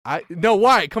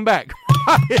Why? Come back.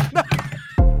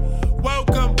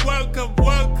 Welcome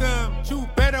to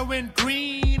Better Win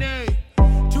Green, eh?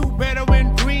 To Better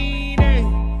Win Green, eh?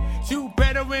 To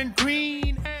Better Win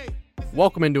Green, eh?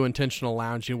 Welcome into Intentional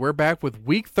Lounging. We're back with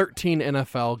Week 13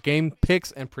 NFL game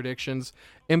picks and predictions.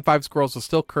 M5 Squirrels is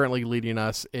still currently leading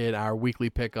us in our weekly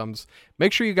pick'ems.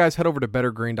 Make sure you guys head over to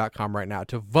bettergreen.com right now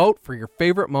to vote for your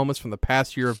favorite moments from the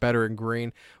past year of Better and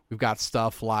Green. We've got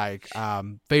stuff like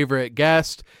favorite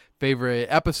guest, favorite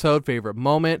episode, favorite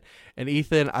moment. And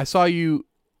Ethan, I saw you,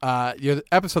 your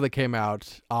episode that came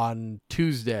out on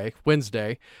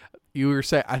Wednesday, you were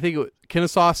saying, I think it was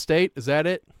Kennesaw State, is that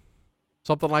it?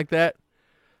 Something like that?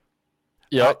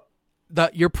 Yep.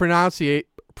 Your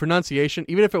pronunciation,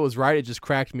 even if it was right, it just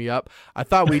cracked me up. I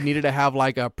thought we needed to have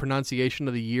like a pronunciation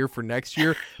of the year for next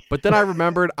year, but then I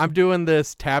remembered I'm doing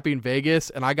this Tapping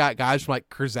Vegas, and I got guys from like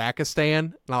Kazakhstan,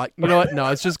 and I'm like, you know what? No,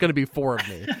 it's just going to be 4 of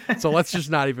me. So let's just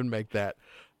not even make that.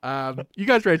 You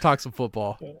guys ready to talk some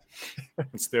football?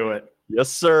 Let's do it. Yes,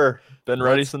 sir. Been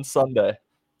ready since Sunday.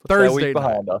 Put Thursday that week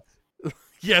behind us.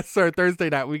 Yes, sir. Thursday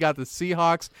night, we got the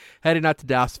Seahawks heading out to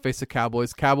Dallas to face the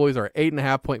Cowboys. Cowboys are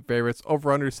 8.5-point favorites.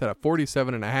 Over-under set at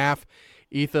 47.5.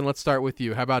 Ethan, let's start with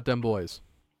you. How about them boys?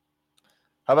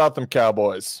 How about them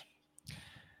Cowboys?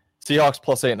 Seahawks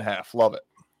plus 8.5. Love it.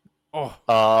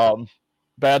 Oh,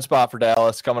 Bad spot for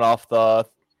Dallas coming off the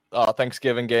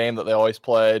Thanksgiving game that they always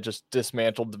play. Just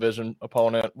dismantled division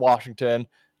opponent Washington.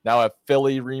 Now have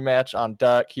Philly rematch on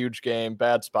deck. Huge game.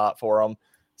 Bad spot for them.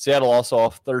 Seattle also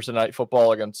off Thursday night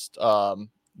football against the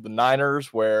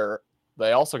Niners, where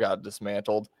they also got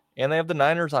dismantled, and they have the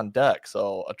Niners on deck.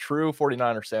 So a true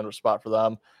 49er sandwich spot for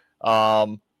them.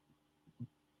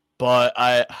 But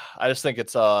I just think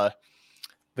it's the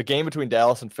game between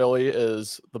Dallas and Philly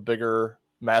is the bigger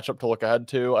matchup to look ahead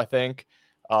to, I think.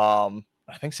 I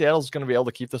think Seattle's going to be able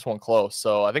to keep this one close.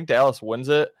 So I think Dallas wins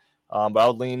it, but I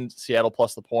would lean Seattle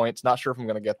plus the points. Not sure if I'm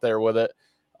going to get there with it.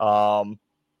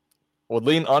 Would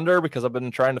lean under because I've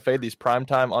been trying to fade these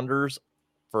primetime unders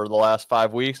for the last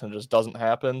 5 weeks and it just doesn't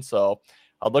happen. So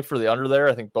I'd look for the under there.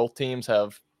 I think both teams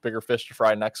have bigger fish to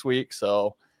fry next week.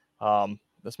 So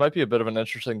this might be a bit of an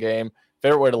interesting game.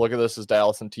 Favorite way to look at this is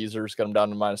Dallas and teasers. Get them down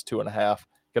to -2.5.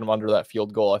 Get them under that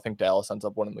field goal. I think Dallas ends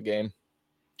up winning the game.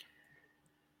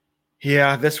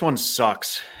 Yeah, this one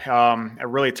sucks. A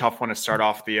really tough one to start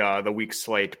off the week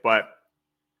slate. But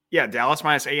yeah, Dallas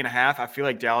 -8.5. I feel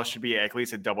like Dallas should be at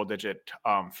least a double-digit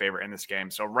favorite in this game.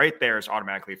 So right there is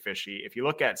automatically fishy. If you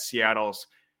look at Seattle's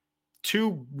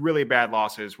 2 really bad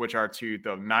losses, which are to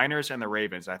the Niners and the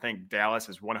Ravens, I think Dallas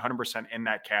is 100% in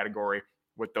that category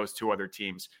with those 2 other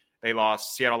teams.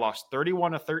 Seattle lost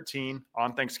 31-13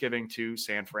 on Thanksgiving to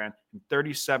San Fran and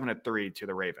 37-3 to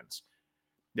the Ravens.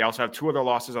 They also have 2 other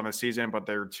losses on the season, but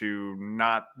they're to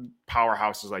not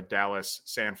powerhouses like Dallas,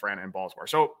 San Fran, and Baltimore.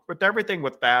 So with everything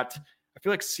with that, I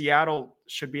feel like Seattle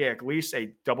should be at least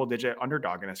a double-digit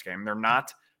underdog in this game. They're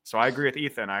not. So I agree with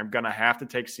Ethan. I'm going to have to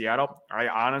take Seattle. I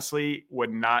honestly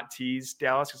would not tease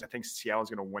Dallas because I think Seattle is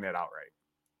going to win it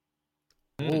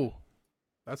outright. Ooh,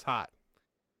 that's hot.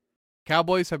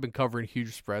 Cowboys have been covering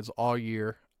huge spreads all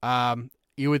year.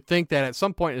 You would think that at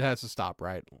some point it has to stop,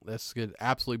 right? This could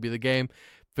absolutely be the game.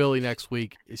 Philly next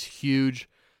week is huge.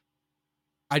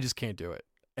 I just can't do it.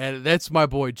 And that's my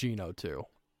boy Geno, too.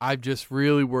 I'm just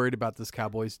really worried about this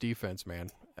Cowboys defense, man.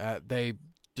 They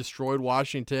destroyed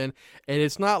Washington, and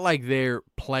it's not like they're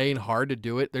playing hard to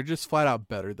do it. They're just flat out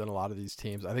better than a lot of these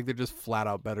teams. I think they're just flat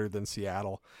out better than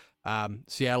Seattle.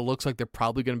 Seattle looks like they're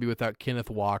probably going to be without Kenneth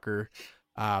Walker.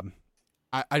 I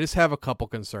just have a couple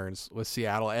concerns with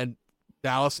Seattle. And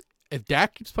Dallas, if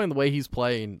Dak keeps playing the way he's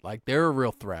playing, like, they're a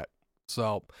real threat.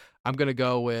 So I'm going to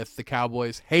go with the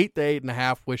Cowboys. Hate the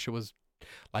 8.5. Wish it was,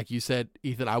 like you said,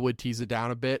 Ethan, I would tease it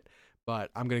down a bit,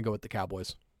 but I'm going to go with the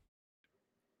Cowboys.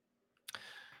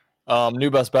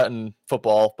 New best bet in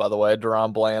football, by the way,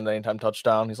 Deron Bland, anytime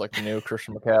touchdown. He's like the new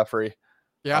Christian McCaffrey.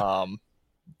 Yeah.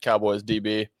 Cowboys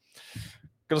DB.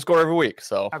 Going to score every week.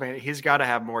 So I mean, he's got to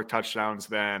have more touchdowns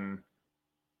than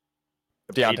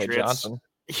the Deontay Patriots. Johnson.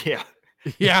 Yeah.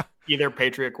 Yeah. Either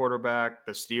Patriot quarterback,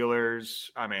 the Steelers.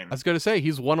 I mean, I was going to say,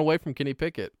 he's 1 away from Kenny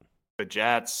Pickett. the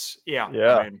Jets. Yeah.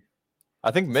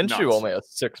 I think it's Minshew nuts. only has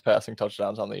 6 passing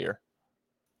touchdowns on the year.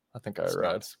 I think I It's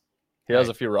read. nuts. He has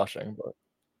a few rushing,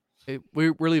 but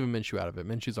We're leaving Minshew out of it.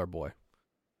 Minshew's our boy.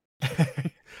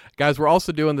 Guys, we're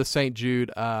also doing the St.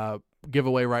 Jude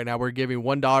giveaway right now. We're giving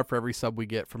 $1 for every sub we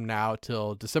get from now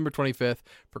till December 25th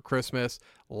for Christmas.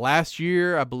 Last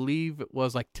year, I believe it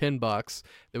was like $10.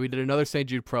 Then we did another St.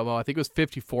 Jude promo. I think it was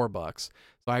 $54.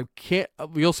 So I can't.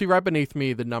 You'll see right beneath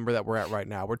me the number that we're at right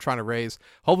now. We're trying to raise.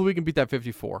 Hopefully, we can beat that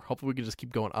 54. Hopefully, we can just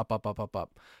keep going up, up, up, up,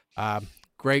 up.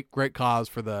 Great cause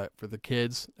for the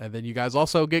kids, and then you guys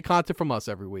also get content from us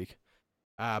every week.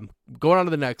 Going on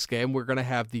to the next game, we're going to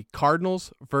have the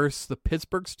Cardinals versus the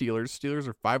Pittsburgh Steelers. Steelers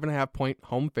are 5.5-point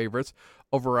home favorites.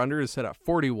 Over/under is set at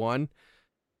 41.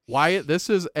 Wyatt, this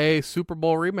is a Super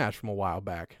Bowl rematch from a while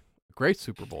back. Great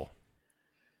Super Bowl.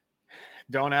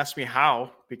 Don't ask me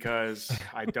how, because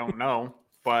I don't know.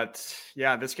 But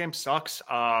yeah, this game sucks.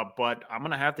 But I'm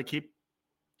gonna have to keep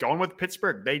going with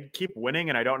Pittsburgh. They keep winning,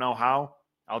 and I don't know how.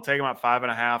 I'll take them at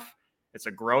 5.5. It's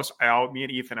a gross. Me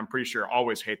and Ethan, I'm pretty sure,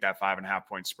 always hate that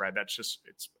 5.5-point spread. That's just,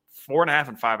 it's 4.5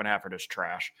 and 5.5 are just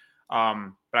trash. But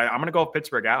I'm going to go with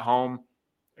Pittsburgh at home.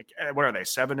 Like, what are they,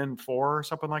 7-4 or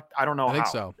something like that? I don't know how. I think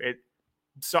so.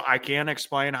 So I can't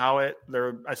explain how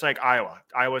it's like Iowa.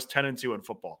 Iowa's 10-2 in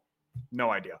football.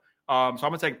 No idea. So I'm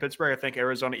going to take Pittsburgh. I think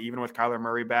Arizona, even with Kyler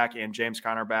Murray back and James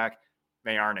Conner back,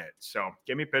 they aren't it. So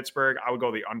give me Pittsburgh. I would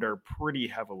go the under pretty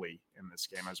heavily in this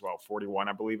game as well. 41,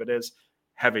 I believe it is.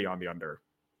 Heavy on the under.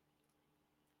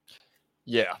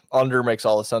 Yeah, under makes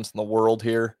all the sense in the world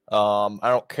here. I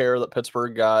don't care that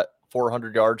Pittsburgh got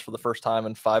 400 yards for the first time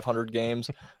in 500 games.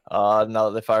 Now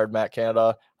that they fired Matt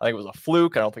Canada, I think it was a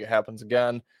fluke. I don't think it happens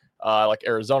again. I like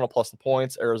Arizona plus the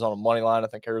points. Arizona money line. I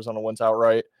think Arizona wins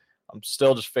outright. I'm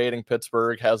still just fading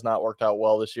Pittsburgh. Has not worked out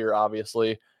well this year,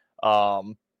 obviously.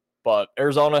 But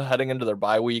Arizona heading into their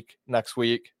bye week next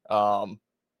week.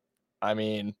 I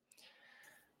mean,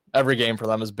 every game for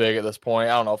them is big at this point.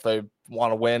 I don't know if they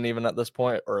want to win even at this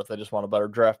point or if they just want a better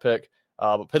draft pick.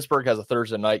 But Pittsburgh has a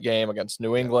Thursday night game against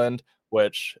New England,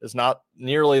 which is not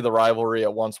nearly the rivalry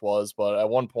it once was. But at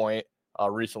one point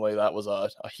recently, that was a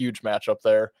huge matchup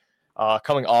there.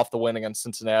 Coming off the win against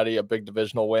Cincinnati, a big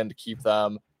divisional win to keep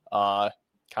them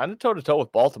kind of toe-to-toe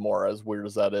with Baltimore, as weird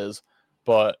as that is.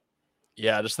 But,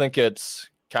 yeah, I just think it's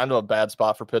kind of a bad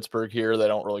spot for Pittsburgh here. They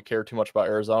don't really care too much about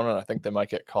Arizona, and I think they might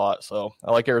get caught. So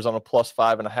I like Arizona plus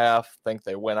 5.5. Think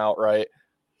they win outright.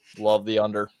 Love the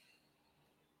under.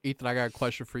 Ethan, I got a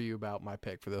question for you about my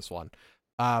pick for this one.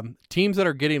 Teams that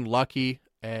are getting lucky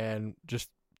and just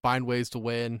find ways to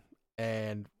win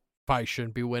and probably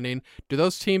shouldn't be winning. Do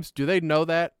those teams, do they know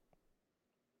that?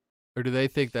 Or do they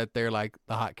think that they're like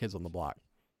the hot kids on the block?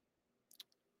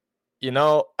 You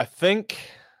know, I think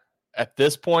at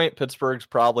this point, Pittsburgh's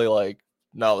probably like,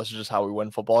 no, this is just how we win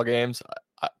football games.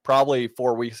 Probably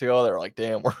 4 weeks ago, they were like,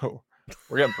 damn,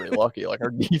 we're getting pretty lucky. Like,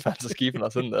 our defense is keeping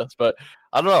us in this. But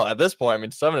I don't know. At this point, I mean,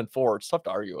 7-4, it's tough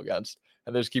to argue against.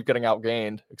 And they just keep getting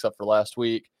outgained, except for last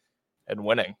week, and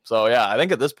winning. So, yeah, I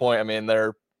think at this point, I mean,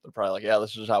 they're probably like, yeah,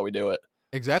 this is just how we do it.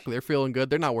 Exactly. They're feeling good.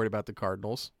 They're not worried about the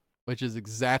Cardinals, which is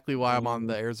exactly why I'm on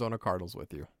the Arizona Cardinals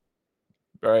with you.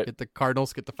 Right. Get the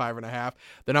Cardinals, get the 5.5.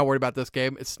 They're not worried about this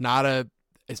game. It's not an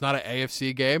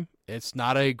AFC game. It's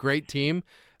not a great team.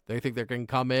 They think they can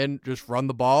come in, just run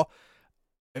the ball.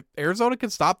 If Arizona can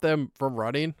stop them from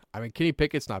running, I mean, Kenny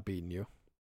Pickett's not beating you.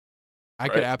 I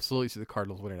could absolutely see the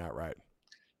Cardinals winning outright.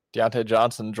 Deontay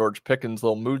Johnson, George Pickens'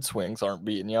 little mood swings aren't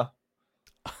beating you.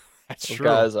 That's Those true.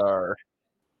 guys are.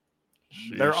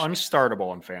 They're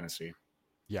unstartable in fantasy.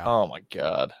 Yeah. Oh my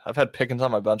God. I've had Pickens on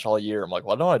my bench all year. I'm like,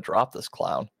 why don't I drop this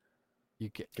clown?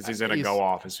 Because he's going to go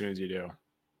off as soon as you do.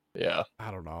 Yeah.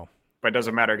 I don't know. But it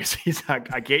doesn't matter because he's not,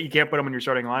 you can't put him in your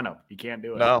starting lineup. You can't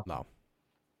do it. No.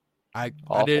 I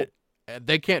did.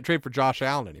 They can't trade for Josh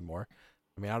Allen anymore.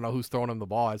 I mean, I don't know who's throwing him the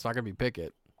ball. It's not going to be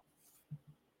Pickett.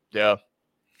 Yeah.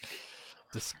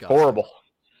 Disgusting. Horrible.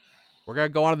 We're going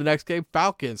to go on to the next game.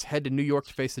 Falcons head to New York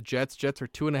to face the Jets. Jets are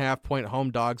 2.5-point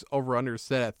home dogs. Over/under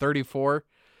set at 34.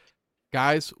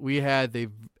 Guys, we had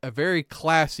a very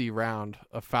classy round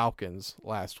of Falcons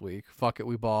last week. Fuck it,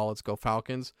 we ball. Let's go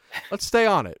Falcons. Let's stay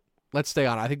on it.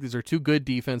 I think these are two good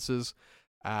defenses.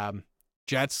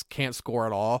 Jets can't score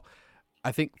at all.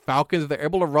 I think Falcons, if they're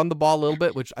able to run the ball a little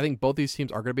bit, which I think both these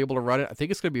teams are going to be able to run it, I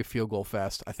think it's going to be a field goal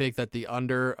fest. I think that the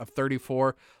under of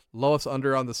 34, lowest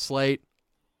under on the slate.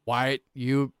 Wyatt,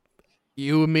 you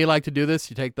and me like to do this.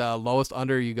 You take the lowest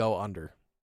under, you go under.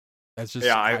 That's just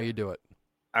how you do it.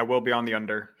 I will be on the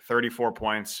under 34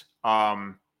 points.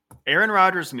 Aaron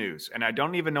Rodgers news, and I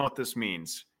don't even know what this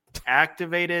means.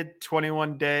 Activated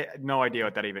 21 day. No idea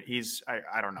what that even.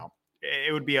 I don't know.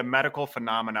 It would be a medical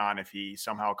phenomenon if he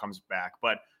somehow comes back,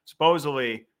 but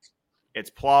supposedly it's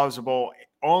plausible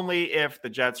only if the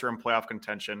Jets are in playoff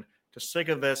contention. Just think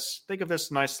of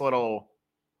this nice little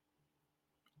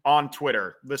on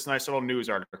Twitter this nice little news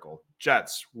article.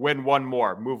 Jets win one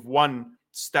more, move one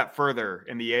step further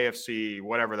in the AFC,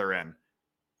 whatever they're in.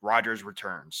 Rodgers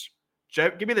returns.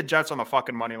 Give me the Jets on the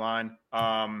fucking money line.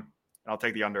 I'll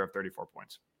take the under of 34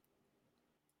 points.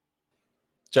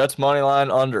 Jets money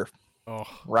line under. Oh,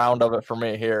 Round of it for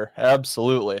me here.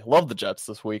 Absolutely. Love the Jets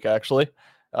this week, actually.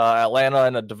 Atlanta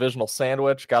in a divisional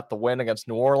sandwich got the win against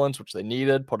New Orleans, which they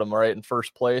needed, put them right in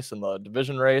first place in the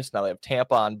division race. Now they have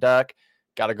Tampa on deck.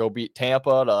 Got to go beat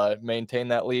Tampa to maintain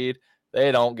that lead.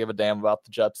 They don't give a damn about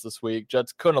the Jets this week.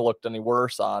 Jets couldn't have looked any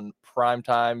worse on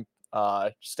primetime,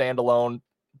 standalone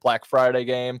Black Friday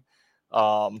game.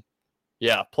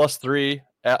 +3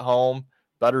 at home,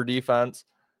 better defense.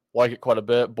 Like it quite a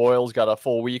bit. Boyle's got a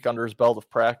full week under his belt of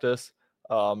practice.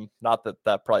 Not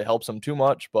that probably helps him too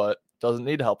much, but doesn't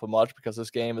need to help him much because this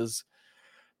game is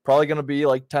probably going to be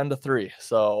like 10-3.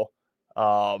 So,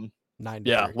 9-3.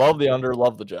 Love the under,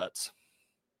 love the Jets.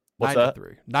 What's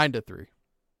 9-3. 9-3.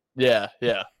 Yeah.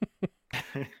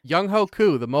 Young Ho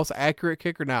Koo, the most accurate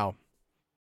kicker now,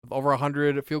 with over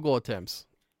 100 field goal attempts.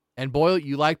 And Boyle,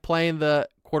 you like playing the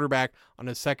quarterback on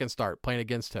his second start, playing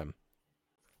against him.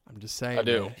 I'm just saying, I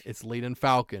do. Man, it's leading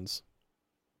Falcons.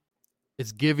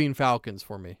 It's giving Falcons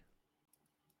for me.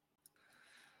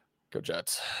 Go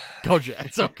Jets. Go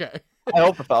Jets. Okay. I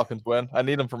hope the Falcons win. I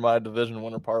need them for my division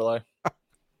winner parlay.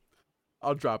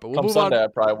 I'll drop it. We'll Come move Sunday, on. I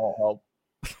probably won't help.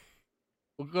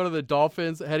 We'll go to the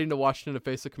Dolphins heading to Washington to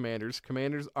face the Commanders.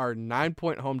 Commanders are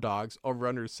 9-point home dogs.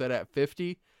 Over-under set at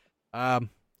 50.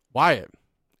 Wyatt,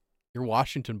 you're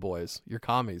Washington boys. You're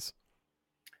commies.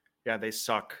 Yeah, they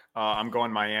suck. I'm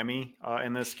going Miami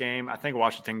in this game. I think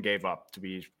Washington gave up, to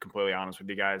be completely honest with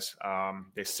you guys.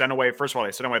 They sent away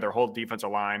their whole defensive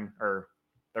line, or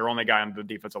their only guy on the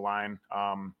defensive line.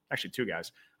 Actually, two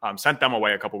guys. Sent them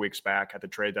away a couple weeks back at the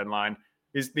trade deadline.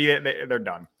 They're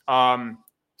done.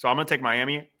 So I'm going to take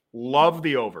Miami. Love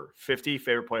the over. 50,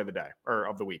 favorite play of the day, or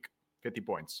of the week. 50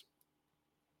 points.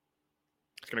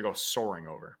 It's going to go soaring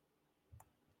over.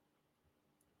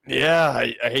 Yeah,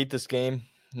 I hate this game.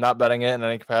 Not betting it in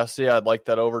any capacity. I'd like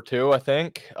that over too, I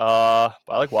think. But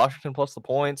I like Washington plus the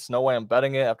points. No way I'm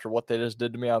betting it after what they just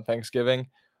did to me on Thanksgiving.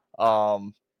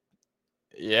 I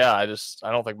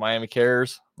don't think Miami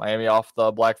cares. Miami off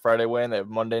the Black Friday win. They have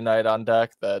Monday night on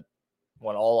deck that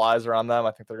when all eyes are on them,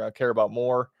 I think they're going to care about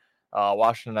more.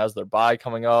 Washington has their bye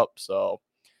coming up, so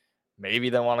maybe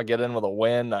they want to get in with a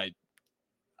win. I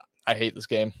hate this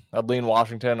game. I'd lean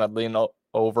Washington. I'd lean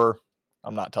over.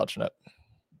 I'm not touching it.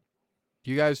 Do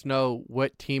you guys know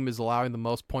what team is allowing the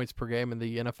most points per game in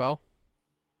the NFL?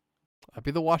 That'd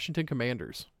be the Washington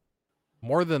Commanders.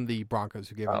 More than the Broncos,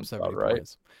 who gave up 70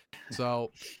 points.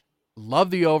 So,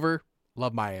 love the over.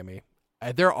 Love Miami.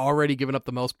 They're already giving up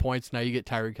the most points. Now you get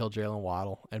Tyreek Hill, Jalen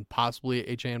Waddle, and possibly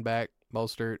Achane back,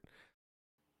 Mostert.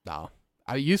 No.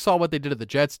 You saw what they did to the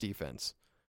Jets defense.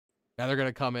 Now they're going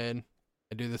to come in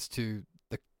and do this to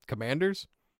the Commanders.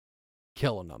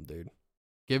 Killing them, dude.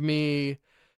 Give me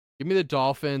the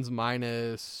Dolphins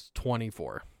minus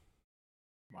 24.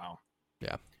 Wow.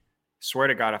 Yeah. Swear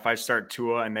to God, if I start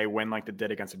Tua and they win like they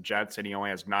did against the Jets and he only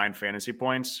has 9 fantasy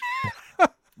points, I'm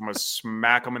going to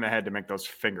smack him in the head to make those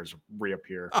fingers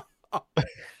reappear.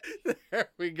 There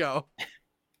we go.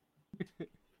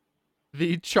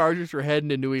 The Chargers are heading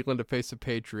to New England to face the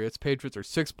Patriots. Patriots are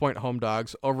 6-point home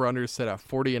dogs. Over-under set at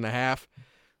 40.5.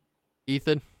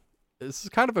 Ethan, this is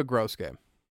kind of a gross game.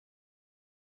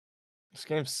 This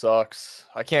game sucks.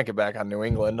 I can't get back on New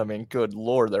England. I mean, good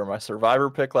Lord, they're my survivor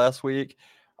pick last week.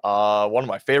 One of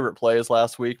my favorite plays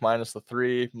last week, minus the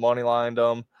 3, money lined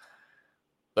them.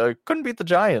 They couldn't beat the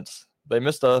Giants. They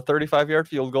missed a 35-yard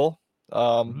field goal.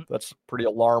 That's pretty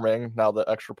alarming. Now the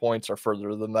extra points are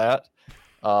further than that.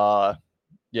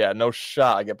 No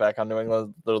shot I get back on New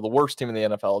England. They're the worst team in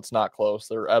the NFL. It's not close.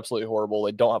 They're absolutely horrible.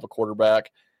 They don't have a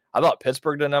quarterback. I thought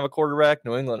Pittsburgh didn't have a quarterback.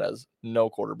 New England has no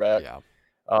quarterback. Yeah.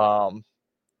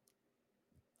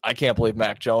 I can't believe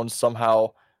Mac Jones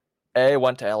somehow A,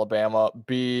 went to Alabama,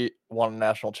 B, won a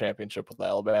national championship with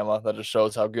Alabama. That just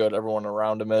shows how good everyone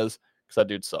around him is, because that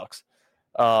dude sucks.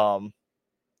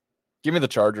 Give me the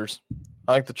Chargers.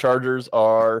 I think the Chargers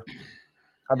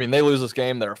they lose this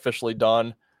game, they're officially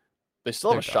done. They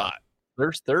still have a shot.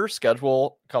 Their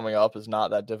schedule coming up is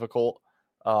not that difficult,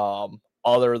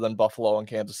 other than Buffalo and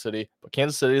Kansas City. But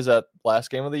Kansas City is at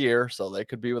last game of the year, so they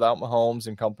could be without Mahomes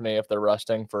and company if they're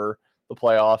resting for the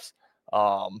playoffs.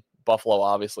 Buffalo,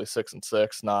 obviously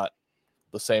 6-6, not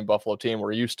the same Buffalo team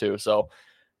we're used to. So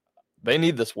they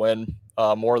need this win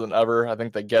more than ever. I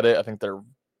think they get it. I think they're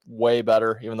way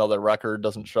better, even though their record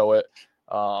doesn't show it.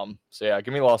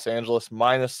 Give me Los Angeles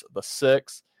minus the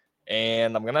 6.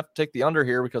 And I'm going to have to take the under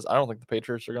here because I don't think the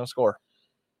Patriots are going to score.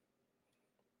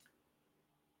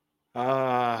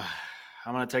 I'm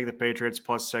going to take the Patriots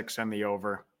 +6 and the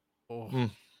over. Oh.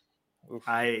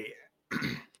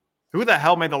 Who the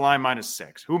hell made the line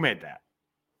 -6? Who made that?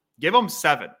 Give them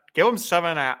 7. Give them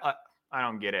 7. I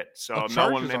don't get it. So The no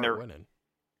one Chargers in there. aren't winning.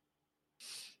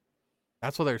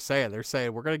 That's what they're saying. They're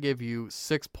saying we're going to give you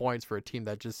 6 points for a team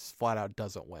that just flat out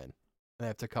doesn't win. They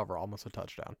have to cover almost a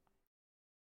touchdown.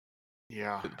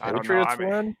 Yeah, Did the I don't know. Patriots I mean,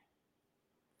 win?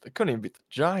 They couldn't even beat the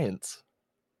Giants.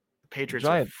 the Patriots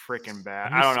Giants. are freaking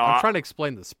bad. I'm I don't know. I'm trying to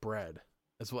explain the spread.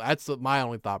 That's my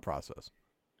only thought process.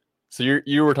 So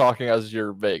you were talking as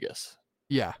your Vegas.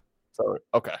 Yeah. So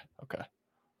okay.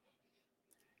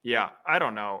 Yeah, I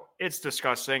don't know. It's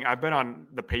disgusting. I've been on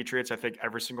the Patriots, I think,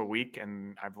 every single week,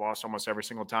 and I've lost almost every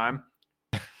single time.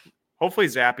 Hopefully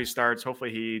Zappy starts.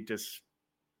 Hopefully he just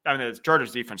 – I mean, the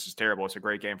Chargers defense is terrible. It's a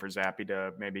great game for Zappy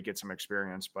to maybe get some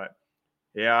experience. But,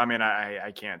 yeah, I mean,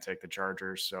 I can't take the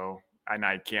Chargers. So, and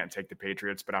I can't take the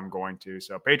Patriots, but I'm going to.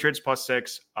 So, Patriots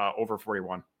 +6, over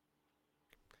 41.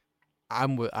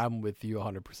 I'm with you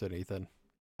 100%, Ethan.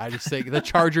 I just think the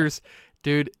Chargers,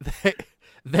 dude,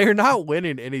 they're not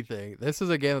winning anything. This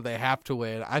is a game that they have to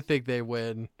win. I think they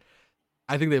win.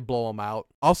 I think they blow them out.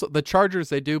 Also, the Chargers,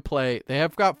 they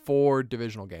have got 4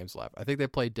 divisional games left. I think they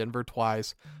play Denver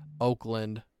twice,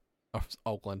 Oakland,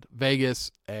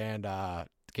 Vegas, and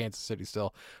Kansas City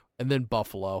still, and then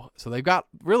Buffalo. So they've got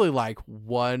really like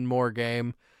one more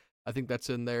game. I think that's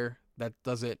in there. That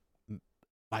doesn't,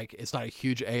 like, it's not a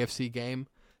huge AFC game.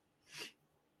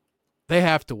 They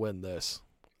have to win this.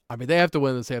 I mean, they have to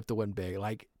win this. They have to win big.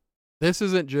 Like, this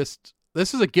is a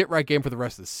get-right game for the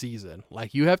rest of the season.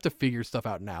 Like, you have to figure stuff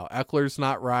out now. Eckler's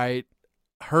not right.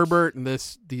 Herbert and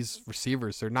these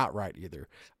receivers, they're not right either.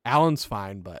 Allen's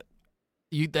fine, but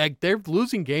they're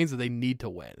losing games that they need to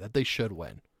win, that they should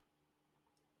win.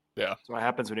 Yeah. So what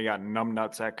happens when you got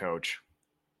numbnuts at coach?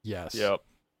 Yes. Yep.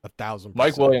 1,000%.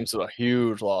 Mike Williams is a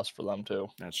huge loss for them too.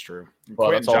 That's true. Well,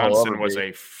 Quentin that's all he'll Johnson ever was be.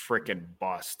 a freaking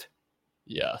bust.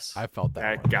 Yes. I felt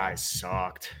that. That guy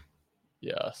sucked.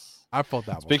 Yes. I felt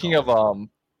that. Speaking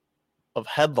of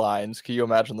headlines, can you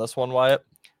imagine this one, Wyatt?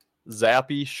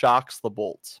 Zappy shocks the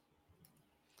Bolts.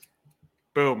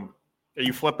 Boom. Are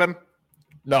you flipping?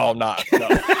 No, I'm not. No.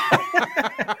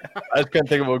 I just couldn't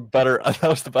think of a better. That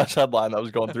was the best headline that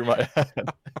was going through my head.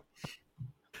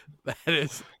 That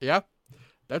is, yeah,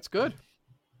 that's good.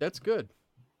 That's good.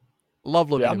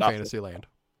 Love living in fantasy land.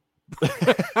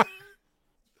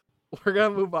 We're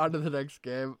going to move on to the next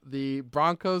game. The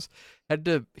Broncos head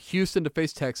to Houston to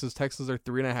face Texans. Texans are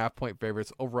 3.5-point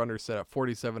favorites. Over-under set at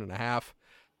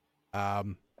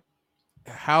 47.5.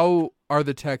 How are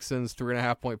the Texans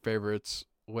 3.5-point favorites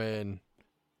when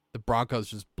the Broncos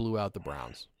just blew out the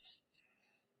Browns?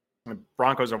 The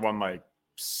Broncos have won like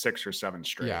 6 or 7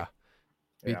 straight. Yeah.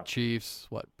 Beat Chiefs.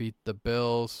 Beat the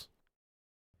Bills.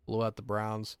 Blew out the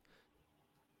Browns.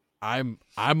 I'm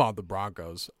on the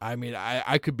Broncos. I mean,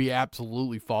 I could be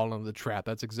absolutely falling into the trap.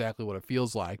 That's exactly what it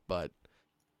feels like. But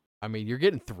I mean, you're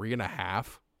getting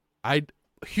 3.5.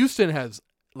 Houston has,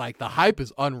 like, the hype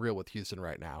is unreal with Houston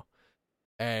right now,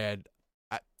 and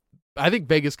I think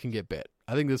Vegas can get bit.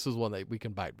 I think this is one that we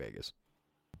can bite Vegas.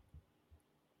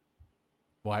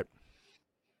 What?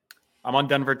 I'm on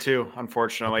Denver too,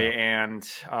 unfortunately, Okay.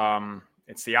 and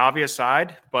it's the obvious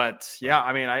side. But yeah,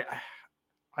 I mean,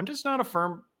 I'm just not a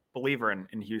firm believer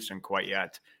in Houston quite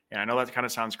yet. And I know that kind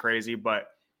of sounds crazy, but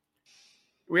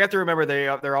we have to remember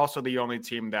they're also the only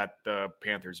team that the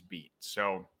Panthers beat.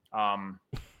 So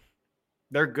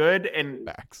they're good in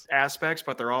aspects,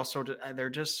 but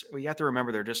we have to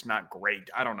remember they're just not great.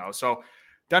 I don't know. So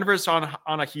Denver's on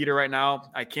a heater right now.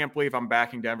 I can't believe I'm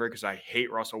backing Denver because I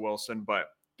hate Russell Wilson, but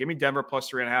give me Denver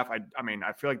 +3.5. I mean,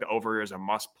 I feel like the over is a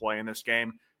must play in this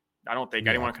game. I don't think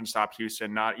anyone can stop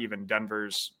Houston, not even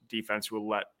Denver's defense, who will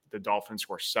let the Dolphins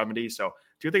score 70. So I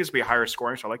do think it's going to be higher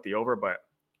scoring, so I like the over, but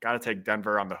got to take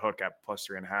Denver on the hook at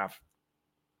 +3.5.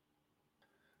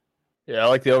 Yeah, I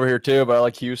like the over here too, but I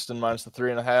like Houston minus the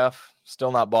 3.5.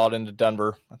 Still not bought into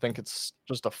Denver. I think it's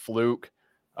just a fluke.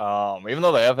 Even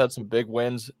though they have had some big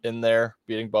wins in there,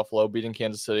 beating Buffalo, beating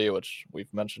Kansas City, which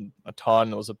we've mentioned a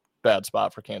ton. It was a bad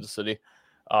spot for Kansas City.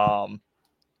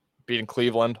 Beating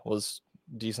Cleveland was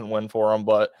a decent win for them,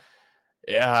 but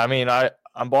yeah, I mean,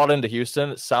 I'm bought into Houston.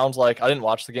 It sounds like I didn't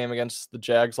watch the game against the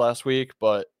Jags last week,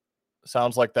 but it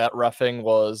sounds like that reffing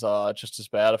was just as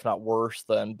bad, if not worse,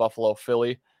 than Buffalo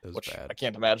Philly, which bad. I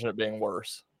can't imagine it being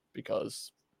worse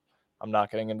because I'm not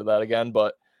getting into that again.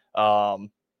 But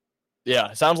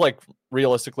yeah, it sounds like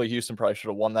realistically Houston probably should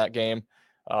have won that game.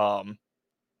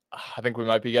 I think we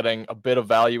might be getting a bit of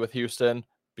value with Houston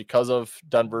because of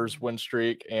Denver's win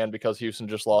streak and because Houston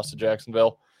just lost to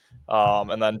Jacksonville.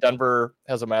 And then Denver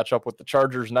has a matchup with the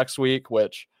Chargers next week,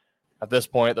 which at this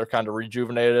point they're kind of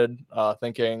rejuvenated,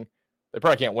 thinking they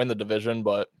probably can't win the division,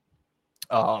 but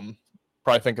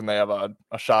probably thinking they have a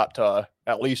shot to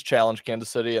at least challenge Kansas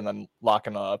City and then lock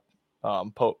in a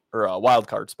wild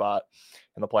card spot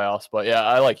in the playoffs. But yeah,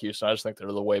 I like Houston. I just think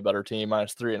they're the way better team.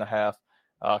 -3.5,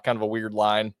 kind of a weird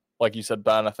line. Like you said,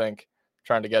 Ben, I think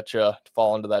trying to get you to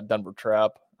fall into that Denver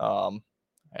trap. Yeah,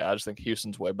 I just think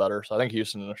Houston's way better. So I think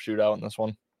Houston in a shootout in this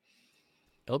one.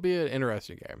 It'll be an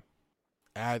interesting game.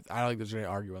 I don't think there's any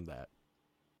arguing that.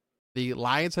 The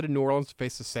Lions head to New Orleans to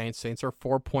face the Saints. Saints are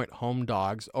 4-point home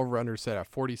dogs. Over under set at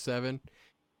 47.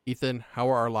 Ethan, how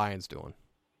are our Lions doing?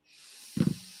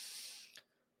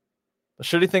 The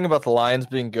shitty thing about the Lions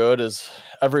being good is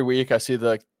every week I see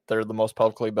they're the most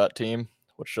publicly bet team,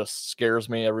 which just scares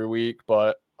me every week.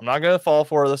 But I'm not going to fall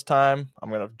for it this time. I'm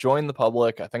going to join the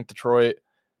public. I think Detroit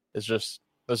is this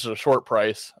is a short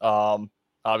price.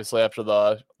 Obviously, after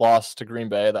the loss to Green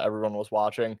Bay that everyone was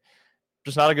watching,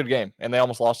 just not a good game. And they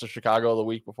almost lost to Chicago the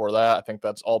week before that. I think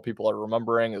that's all people are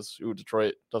remembering is,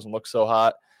 Detroit doesn't look so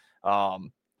hot.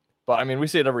 But, I mean, we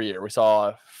see it every year. We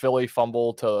saw Philly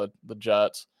fumble to the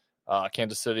Jets,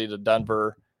 Kansas City to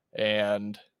Denver.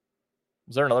 And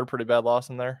was there another pretty bad loss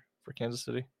in there for Kansas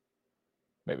City?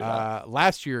 Maybe not.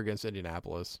 Last year against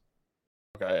Indianapolis.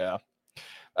 Okay, yeah.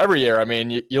 Every year, I mean,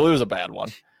 you lose a bad one.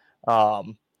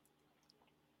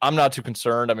 I'm not too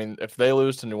concerned. I mean, if they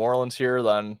lose to New Orleans here,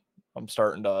 then I'm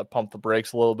starting to pump the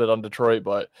brakes a little bit on Detroit.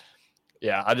 But,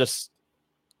 yeah, I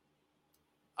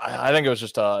think it was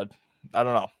just I don't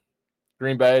know.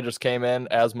 Green Bay just came in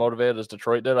as motivated as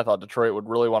Detroit did. I thought Detroit would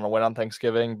really want to win on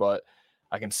Thanksgiving, but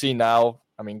I can see now,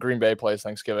 I mean, Green Bay plays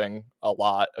Thanksgiving a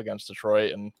lot against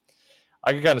Detroit, and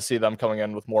I can kind of see them coming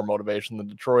in with more motivation than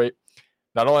Detroit.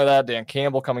 Not only that, Dan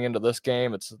Campbell coming into this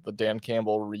game, it's the Dan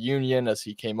Campbell reunion as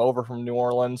he came over from New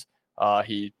Orleans.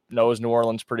 He knows New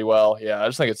Orleans pretty well. Yeah, I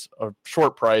just think it's a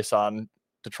short price on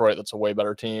Detroit that's a way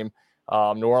better team.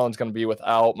 New Orleans going to be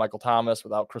without Michael Thomas,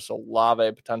 without Chris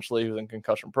Olave potentially, who's in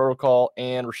concussion protocol,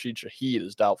 and Rashid Shaheed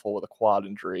is doubtful with a quad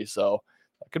injury. So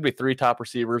it could be 3 top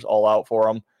receivers all out for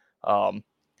them.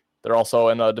 They're also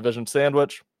in a division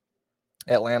sandwich.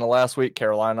 Atlanta last week,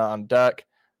 Carolina on deck.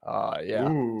 Yeah.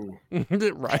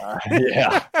 Right.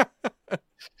 Yeah.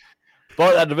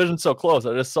 But that division's so close.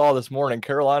 I just saw this morning,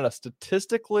 Carolina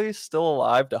statistically still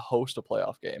alive to host a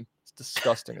playoff game. It's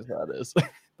disgusting as that is.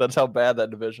 That's how bad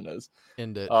that division is.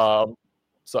 End it.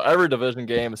 So every division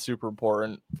game is super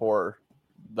important for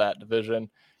that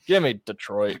division. Give me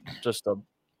Detroit just to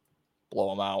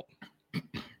blow them out.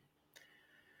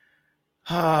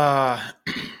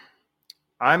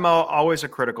 I'm always a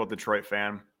critical Detroit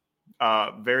fan.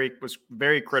 Was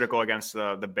very critical against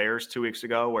the Bears 2 weeks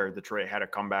ago, where Detroit had a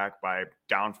comeback by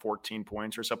down 14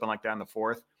 points or something like that in the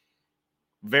fourth.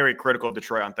 Very critical of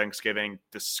Detroit on Thanksgiving.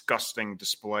 Disgusting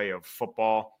display of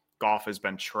football. Goff has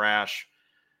been trash.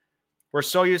 We're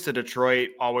so used to Detroit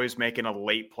always making a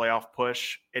late playoff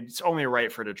push. It's only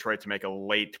right for Detroit to make a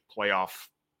late playoff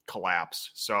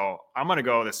collapse. So I'm going to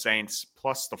go the Saints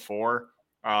plus the 4.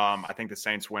 I think the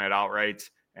Saints win it outright,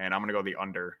 and I'm going to go the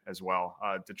under as well.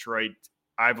 Detroit,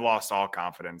 I've lost all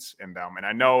confidence in them. And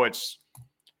I know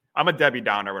I'm a Debbie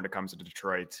Downer when it comes to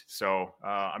Detroit. So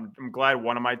I'm glad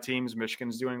one of my teams,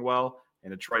 Michigan's doing well,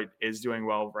 and Detroit is doing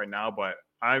well right now. But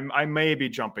I may be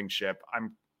jumping ship.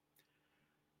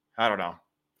 I don't know.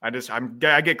 I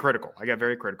get critical. I get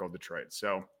very critical of Detroit.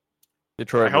 So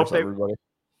Detroit, I hope everybody.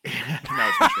 No,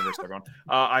 it's Michigan versus everyone.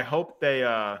 I hope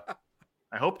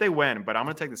they win, but I'm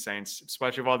going to take the Saints,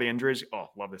 especially with all the injuries. Oh,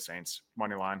 love the Saints.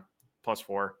 Money line, plus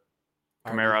 4.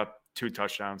 Kamara, 2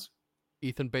 touchdowns.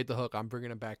 Ethan, bait the hook. I'm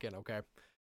bringing him back in, okay?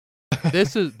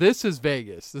 This is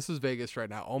Vegas. This is Vegas right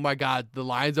now. Oh, my God. The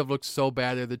Lions have looked so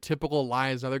bad. They're the typical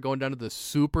Lions. Now they're going down to the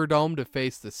Superdome to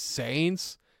face the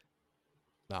Saints.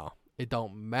 No, it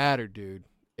don't matter, dude.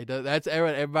 That's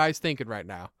everybody's thinking right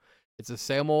now. It's the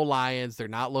same old Lions. They're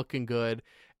not looking good.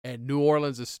 And New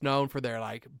Orleans is known for their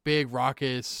like big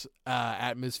raucous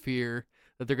atmosphere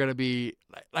that they're going to be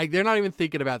like, they're not even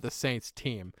thinking about the Saints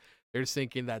team. They're just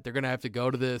thinking that they're going to have to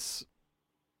go to this.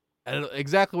 And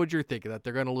exactly what you're thinking, that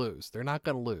they're going to lose. They're not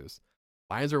going to lose.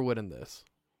 Lions are winning this.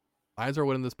 Lions are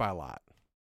winning this by a lot.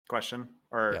 Question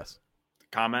or yes.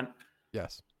 Comment?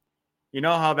 Yes. You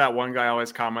know how that one guy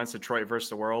always comments Detroit versus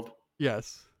the world?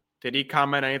 Yes. Did he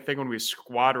comment anything when we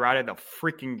squad rided the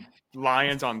freaking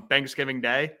Lions on Thanksgiving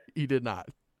Day? He did not.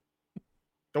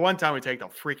 The one time we take the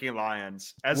freaking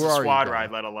Lions as Where a are you, squad Ben?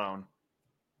 ride, let alone.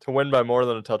 To win by more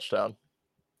than a touchdown.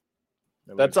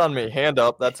 That's on me. Hand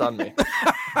up. That's on me.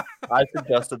 I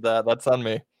suggested that. That's on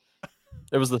me.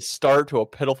 It was the start to a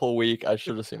pitiful week. I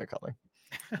should have seen it coming.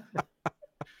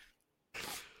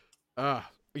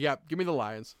 Yeah, give me the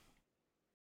Lions.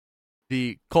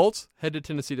 The Colts head to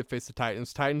Tennessee to face the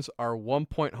Titans. Titans are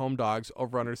 1-point home dogs.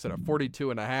 Over-under set at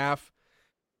 42.5.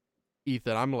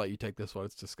 Ethan, I'm going to let you take this one.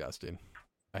 It's disgusting.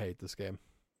 I hate this game.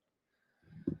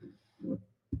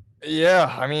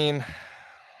 Yeah, I mean,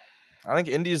 I think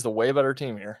Indy's the way better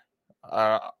team here.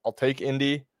 I'll take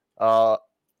Indy. What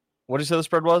did you say the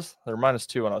spread was? They're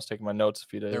 -2 when I was taking my notes a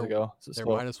few days ago. They're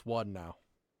 -1 now.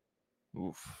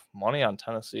 Oof, money on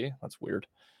Tennessee. That's weird.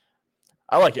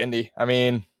 I like Indy. I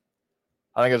mean,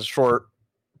 I think it's a short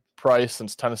price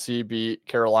since Tennessee beat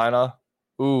Carolina.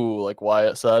 Ooh, like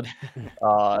Wyatt said.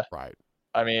 Right.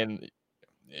 I mean,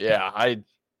 yeah,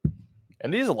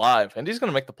 Indy's alive. Indy's going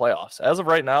to make the playoffs. As of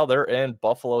right now, they're in.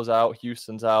 Buffalo's out.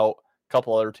 Houston's out. A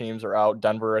couple other teams are out.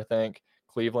 Denver, I think.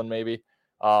 Cleveland, maybe.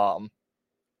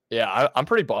 Yeah, I'm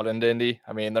pretty bought into Indy.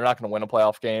 I mean, they're not going to win a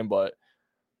playoff game, but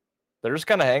they're just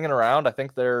kind of hanging around. I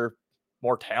think they're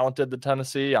more talented than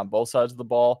Tennessee on both sides of the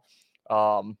ball.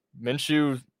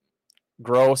 Minshew,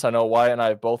 gross. I know Wyatt and I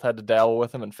have both had to dabble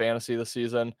with him in fantasy this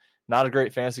season. Not a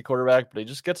great fantasy quarterback, but he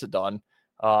just gets it done.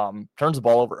 Turns the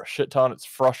ball over a shit ton. It's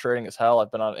frustrating as hell.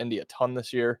 I've been on Indy a ton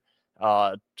this year.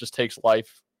 Just takes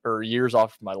years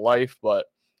off my life, but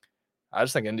I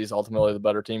just think Indy's ultimately the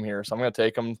better team here. So I'm going to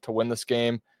take them to win this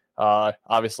game.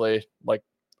 Obviously, like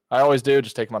I always do,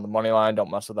 just take them on the money line.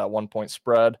 Don't mess with that 1-point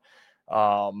spread.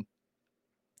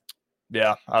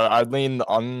 Yeah, I'd lean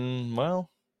on, well,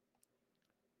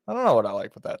 I don't know what I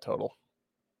like with that total.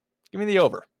 Give me the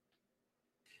over.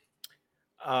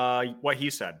 What he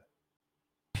said.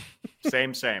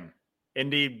 Same.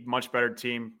 Indy, much better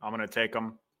team. I'm going to take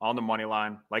them on the money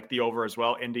line. Like the over as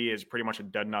well. Indy is pretty much a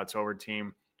dead nuts over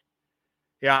team.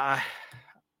 Yeah,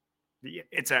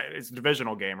 it's a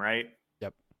divisional game, right?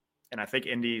 Yep. And I think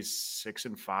Indy's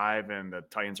 6-5, and the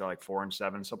Titans are like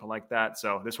 4-7, something like that.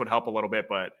 So this would help a little bit.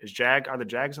 But are the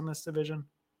Jags in this division?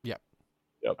 Yep.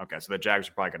 Okay, so the Jags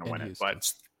are probably going to win Houston. it,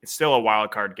 but it's still a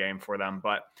wild card game for them.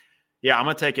 But yeah, I'm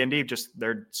going to take Indy. Just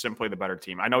they're simply the better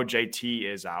team. I know JT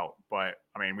is out, but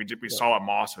I mean, we saw what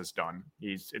Moss has done.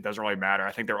 It doesn't really matter.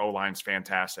 I think their O-line's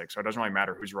fantastic, so it doesn't really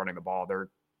matter who's running the ball. They're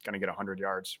going to get 100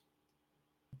 yards.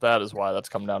 That is why that's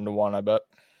come down to 1, I bet.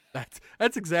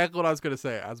 That's exactly what I was going to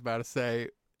say. I was about to say,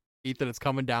 Ethan, it's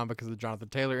coming down because of the Jonathan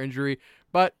Taylor injury,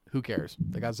 but who cares?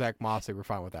 They got Zach Moss. They were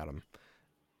fine without him.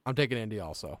 I'm taking Indy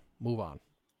also. Move on.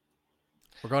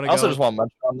 We're going to I also just want to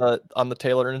mention on the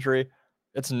Taylor injury,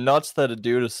 it's nuts that a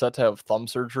dude is set to have thumb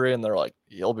surgery and they're like,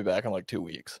 he'll be back in like 2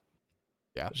 weeks.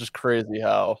 Yeah. It's just crazy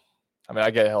how, I mean,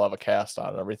 I get he'll have a cast on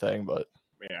and everything, but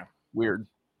yeah, weird.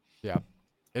 Yeah,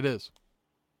 it is.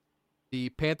 The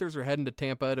Panthers are heading to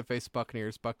Tampa to face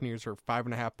Buccaneers. Buccaneers are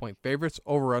 5.5-point favorites.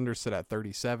 Over-under sit at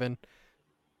 37.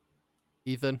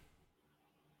 Ethan,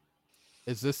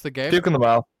 is this the game? Duke in the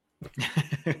mouth.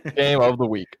 Game of the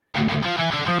week.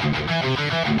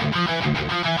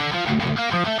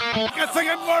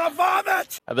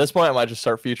 At this point, I might just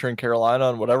start featuring Carolina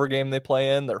on whatever game they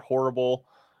play in. They're horrible.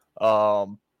 Yeah,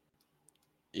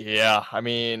 I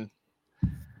mean,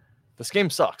 this game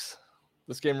sucks.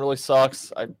 This game really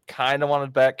sucks. I kind of wanted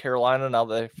to back Carolina now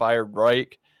that they fired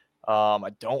Reich. I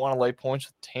don't want to lay points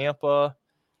with Tampa.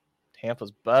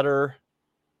 Tampa's better.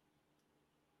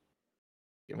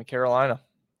 Give me Carolina.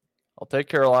 I'll take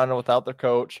Carolina without their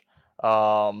coach.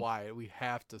 Why? We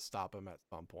have to stop him at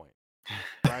some point,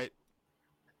 right?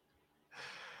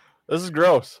 This is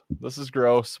gross,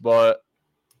 but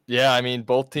yeah, I mean,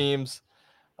 both teams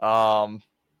have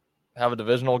a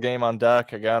divisional game on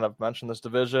deck. Again, I've mentioned this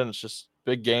division. It's just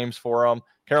big games for them.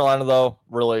 Carolina, though,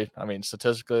 really, I mean,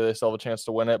 statistically, they still have a chance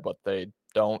to win it, but they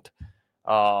don't.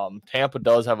 Tampa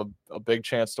does have a big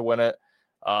chance to win it.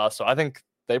 So I think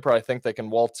they probably think they can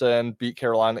waltz in, beat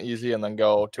Carolina easy, and then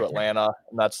go to Atlanta,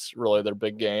 and that's really their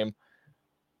big game.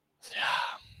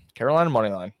 Yeah, Carolina money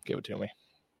line, give it to me.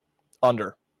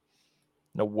 Under.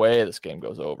 No way this game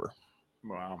goes over.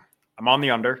 Wow. I'm on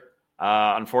the under.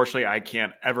 Unfortunately, I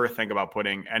can't ever think about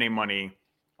putting any money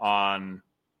on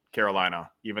Carolina,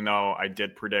 even though I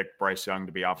did predict Bryce Young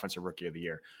to be Offensive Rookie of the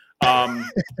Year.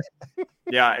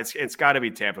 Yeah, it's got to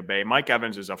be Tampa Bay. Mike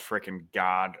Evans is a freaking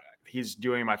god. He's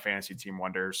doing my fantasy team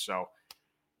wonders. So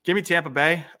give me Tampa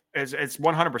Bay. It's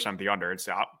 100% the under. It's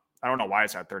out. I don't know why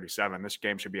it's at 37. This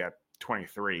game should be at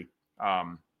 23.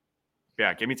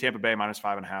 Yeah, give me Tampa Bay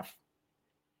 -5.5.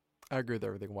 I agree with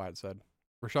everything Wyatt said.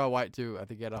 Rachaad White, too. I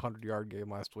think he had a 100-yard game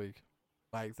last week.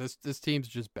 Like, this team's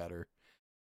just better.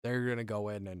 They're going to go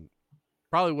in and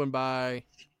probably win by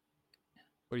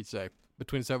What do you say?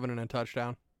 Between 7 and a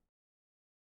touchdown?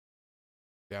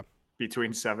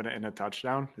 Between 7 and a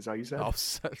touchdown. Is that what you said? Oh,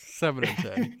 7 and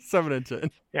 10. 7 and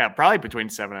 10. Yeah, probably between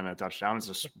 7 and a touchdown. It's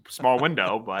a small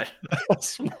window, but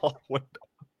Small window.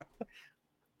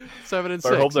 7 and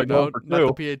Better hope 6. they're going for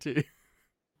Not the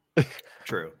PAT.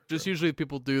 true. Just usually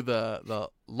people do the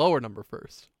lower number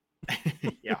first.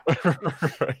 Yeah.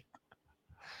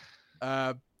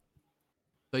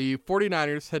 The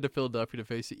 49ers head to Philadelphia to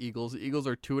face the Eagles. The Eagles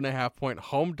are 2.5-point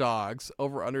home dogs.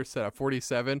 Over under set at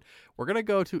 47. We're going to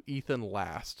go to Ethan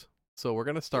last. So we're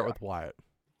going to start with Wyatt.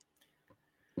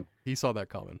 He saw that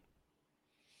coming.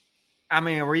 I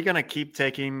mean, are we going to keep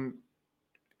taking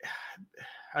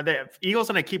 – are the Eagles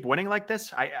going to keep winning like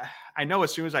this? I know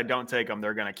as soon as I don't take them,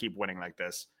 they're going to keep winning like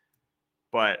this.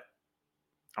 But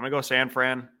I'm going to go San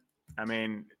Fran. I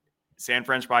mean, San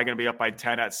Fran's probably going to be up by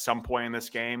 10 at some point in this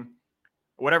game.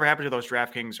 Whatever happened to those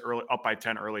DraftKings early up by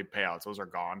 10 early payouts, those are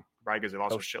gone. Probably because they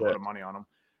lost a shitload of money on them.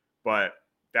 But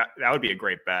that would be a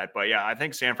great bet. But yeah, I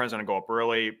think San Fran's going to go up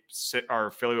early.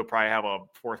 Or Philly will probably have a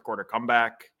fourth quarter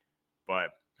comeback. But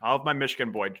I'll have my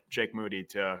Michigan boy, Jake Moody,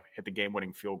 to hit the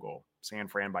game-winning field goal. San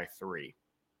Fran by 3.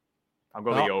 I'll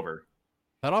go the over.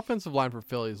 That offensive line for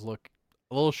Phillies look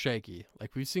a little shaky.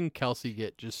 Like, we've seen Kelsey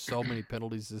get just so many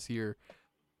penalties this year.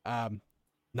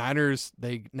 Niners,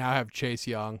 they now have Chase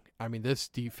Young. I mean, this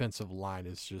defensive line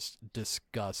is just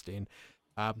disgusting.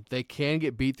 They can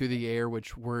get beat through the air,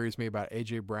 which worries me about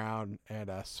A.J. Brown and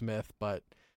Smith, but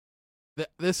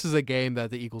this is a game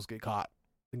that the Eagles get caught.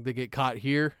 I think they get caught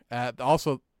here.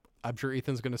 Also, I'm sure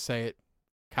Ethan's going to say it,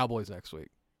 Cowboys next week.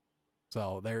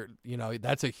 So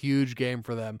that's a huge game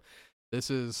for them.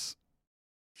 This is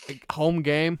a home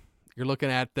game. You're looking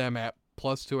at them at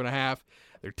plus 2.5.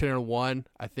 They're 10-1.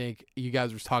 I think you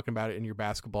guys were talking about it in your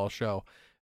basketball show.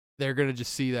 They're going to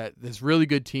just see that this really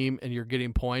good team and you're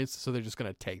getting points, so they're just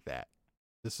going to take that.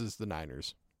 This is the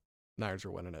Niners. Niners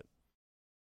are winning it.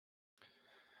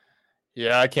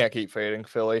 Yeah, I can't keep fading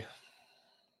Philly.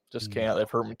 Just can't. They've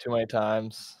hurt me too many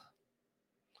times.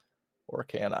 Or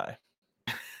can I?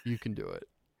 You can do it.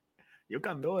 You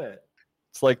can do it.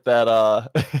 It's like that,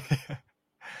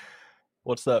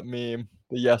 what's that meme?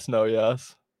 The yes, no,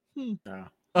 yes. Yeah.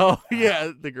 Oh,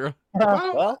 yeah, the girl.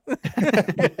 Well,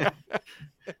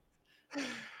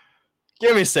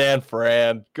 give me San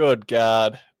Fran. Good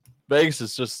God. Vegas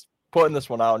is just putting this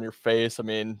one out in your face. I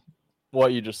mean,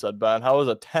 what you just said, Ben. How is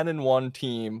a 10-1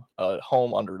 team a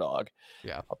home underdog?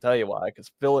 Yeah. I'll tell you why.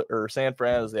 Because San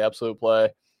Fran is the absolute play.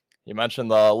 You mentioned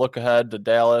the look ahead to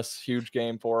Dallas. Huge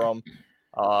game for them.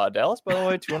 Dallas, by the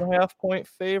way, 2.5-point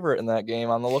favorite in that game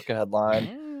on the look ahead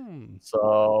line.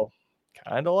 So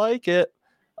kind of like it.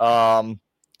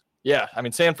 Yeah, I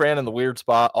mean, San Fran in the weird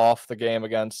spot off the game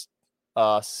against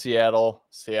Seattle.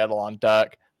 Seattle on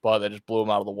deck, but they just blew them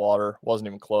out of the water. Wasn't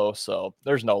even close, so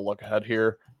there's no look ahead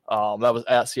here. That was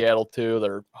at Seattle, too.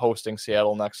 They're hosting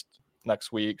Seattle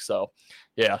next week. So,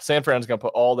 yeah, San Fran's going to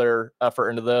put all their effort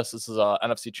into this. This is a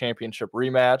NFC Championship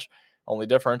rematch. Only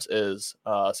difference is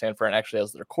San Fran actually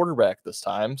has their quarterback this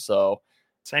time. So,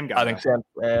 same guy. I think San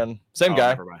Fran, same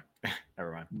guy.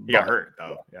 Never mind. He got hurt,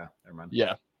 though. Yeah, never mind.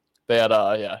 Yeah. They had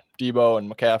Debo and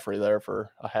McCaffrey there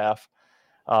for a half.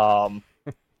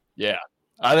 Yeah.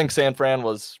 I think San Fran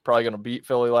was probably going to beat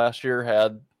Philly last year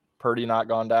had Purdy not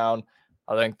gone down.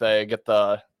 I think they get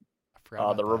the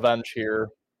revenge here.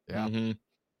 Yeah. Mm-hmm.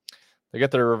 They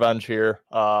get their revenge here.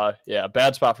 Yeah,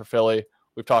 bad spot for Philly.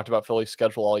 We've talked about Philly's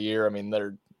schedule all year. I mean,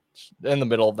 they're in the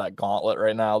middle of that gauntlet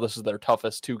right now. This is their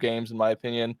toughest 2 games, in my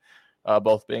opinion,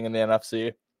 both being in the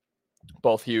NFC.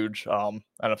 Both huge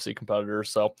NFC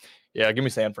competitors. So, yeah, give me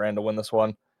San Fran to win this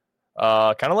one.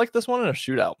 Kind of like this one in a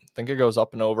shootout. I think it goes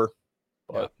up and over.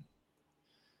 But yeah.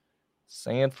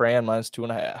 San Fran minus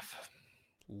 2.5.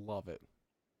 Love it.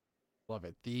 Love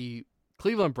it. The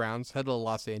Cleveland Browns head to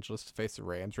Los Angeles to face the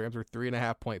Rams. Rams are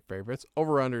 3.5-point favorites.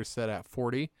 Over-under set at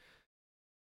 40.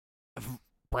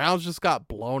 Browns just got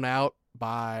blown out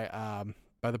by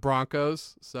the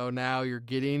Broncos. So now you're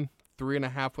getting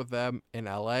 3.5 with them in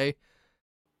LA.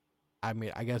 I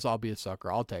mean, I guess I'll be a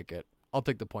sucker. I'll take it. I'll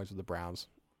take the points with the Browns.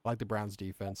 I like the Browns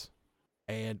defense.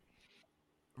 And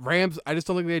Rams, I just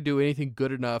don't think they do anything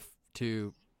good enough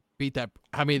to beat that.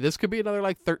 I mean, this could be another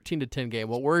 13-10 game.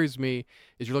 What worries me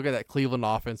is you're looking at that Cleveland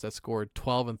offense that scored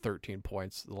 12 and 13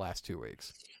 points the last 2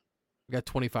 weeks. We got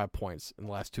 25 points in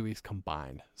the last 2 weeks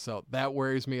combined. So that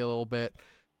worries me a little bit.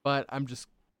 But I'm just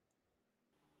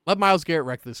let Myles Garrett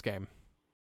wreck this game.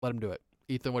 Let him do it.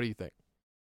 Ethan, what do you think?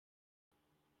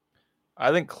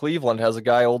 I think Cleveland has a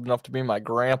guy old enough to be my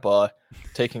grandpa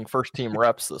taking first-team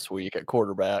reps this week at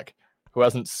quarterback who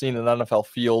hasn't seen an NFL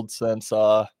field since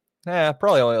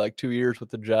probably only like 2 years with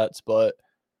the Jets, but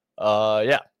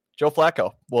yeah, Joe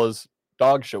Flacco was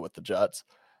dog shit with the Jets.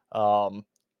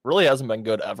 Really hasn't been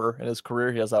good ever in his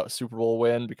career. He has that Super Bowl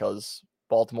win because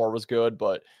Baltimore was good,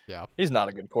 but Yeah. he's not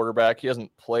a good quarterback. He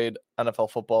hasn't played NFL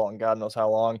football in God knows how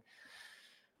long.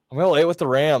 I'm going to lay it with the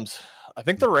Rams. I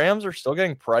think the Rams are still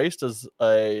getting priced as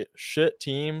a shit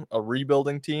team, a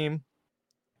rebuilding team,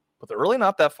 but they're really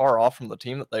not that far off from the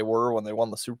team that they were when they won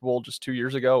the Super Bowl just 2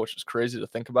 years ago, which is crazy to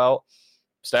think about.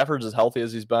 Stafford's as healthy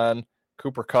as he's been.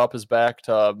 Cooper Kupp is back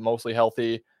to mostly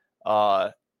healthy.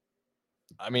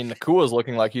 I mean, Nakua is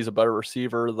looking like he's a better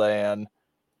receiver than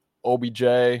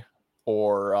OBJ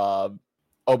or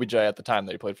OBJ at the time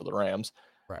that he played for the Rams,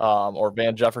 Right. or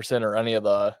Van Jefferson or any of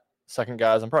the second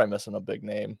guys. I'm probably missing a big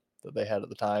name that they had at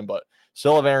the time, but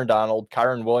still have Aaron Donald.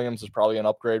 Kyron Williams is probably an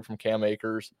upgrade from Cam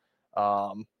Akers.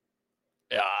 Yeah,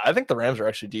 I think the Rams are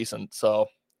actually decent. So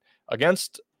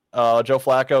against Joe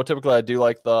Flacco, typically I do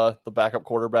like the backup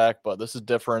quarterback, but this is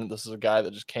different. This is a guy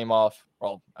that just came out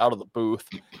of the booth.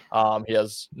 He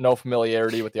has no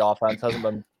familiarity with the offense, hasn't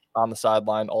been on the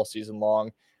sideline all season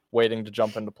long, waiting to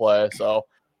jump into play. So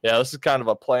yeah, this is kind of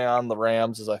a play on the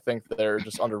Rams, as I think they're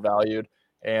just undervalued,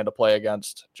 and a play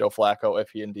against Joe Flacco if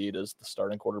he indeed is the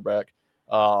starting quarterback.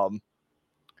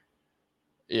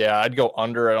 Yeah, I'd go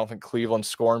under. I don't think Cleveland's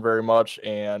scoring very much,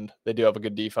 and they do have a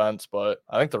good defense, but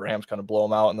I think the Rams kind of blow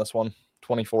them out in this one,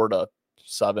 24-7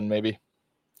 maybe.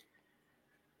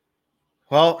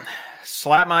 Well,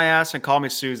 slap my ass and call me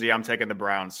Susie. I'm taking the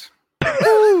Browns.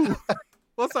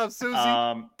 What's up, Susie?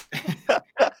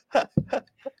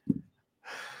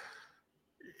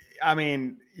 I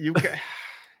mean,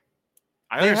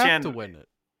 I they understand have to win it.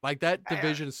 Like, that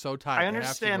division is so tight. I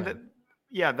understand that.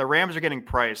 Yeah, the Rams are getting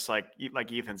priced, like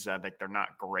Ethan said, like they're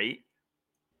not great,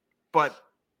 but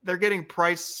they're getting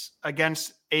priced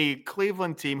against a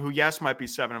Cleveland team who, yes, might be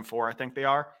 7-4. I think they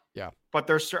are. Yeah, but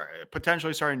they're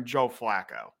potentially starting Joe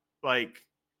Flacco. Like,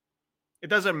 it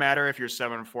doesn't matter if you're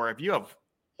 7-4. If you have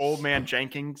old man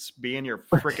Jenkins being your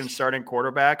freaking starting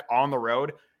quarterback on the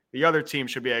road, the other team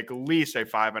should be at least a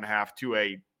 5.5 to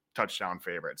a touchdown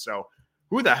favorite. So,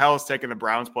 who the hell is taking the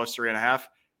Browns plus 3.5?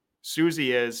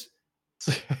 Susie is.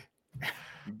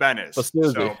 Ben is.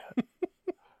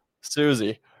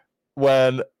 Susie,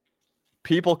 when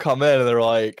people come in and they're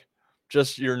like,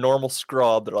 just your normal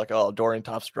scrub, they're like, oh, Dorian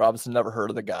Thompson-Robinson, never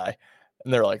heard of the guy.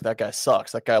 And they're like, that guy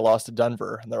sucks. That guy lost to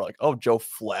Denver. And they're like, oh, Joe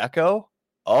Flacco?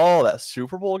 Oh, that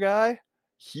Super Bowl guy?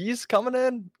 He's coming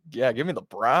in? Yeah, give me the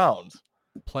Browns.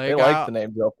 They like the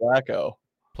name Joe Flacco.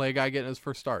 Play a guy getting his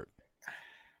first start.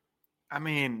 I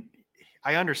mean,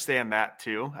 I understand that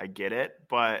too. I get it.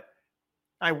 But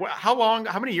how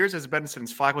many years has it been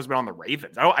since Flacco's been on the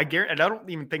Ravens? I don't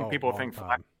even think people think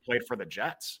Flacco played for the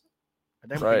Jets. I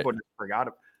think people just forgot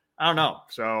it. I don't know.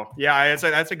 So yeah,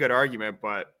 that's a good argument,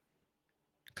 but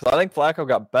because I think Flacco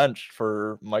got benched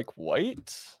for Mike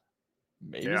White,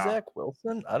 maybe Zach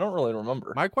Wilson. I don't really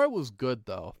remember. Mike White was good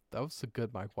though. That was a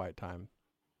good Mike White time.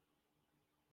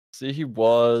 See, he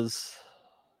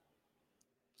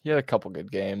had a couple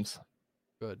good games.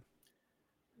 Good.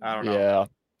 I don't know. Yeah.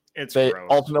 They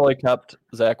ultimately kept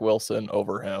Zach Wilson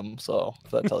over him, so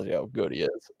that tells you how good he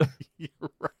is.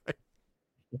 You're right.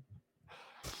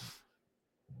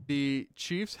 The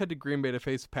Chiefs head to Green Bay to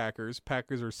face Packers.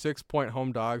 Packers are 6-point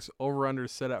home dogs. Over/under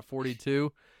set at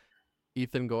 42.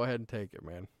 Ethan, go ahead and take it,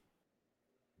 man.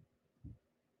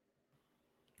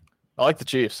 I like the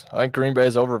Chiefs. I think Green Bay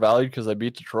is overvalued because they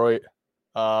beat Detroit.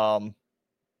 Yeah,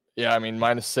 I mean,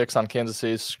 -6 on Kansas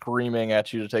City is screaming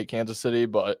at you to take Kansas City,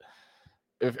 but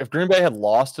if Green Bay had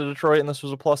lost to Detroit and this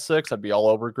was a +6, I'd be all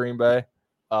over Green Bay.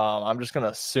 I'm just going to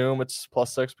assume it's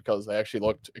 +6 because they actually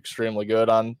looked extremely good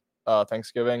on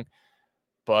Thanksgiving.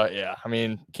 But yeah, I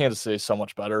mean, Kansas City is so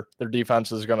much better. Their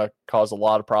defense is going to cause a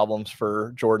lot of problems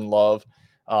for Jordan Love.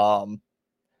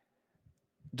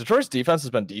 Detroit's defense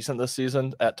has been decent this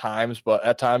season at times, but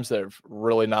at times they've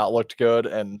really not looked good.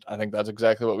 And I think that's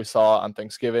exactly what we saw on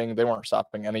Thanksgiving. They weren't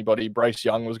stopping anybody. Bryce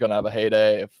Young was going to have a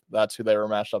heyday if that's who they were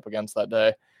matched up against that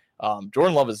day.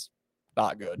 Jordan Love is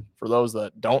not good. For those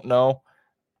that don't know,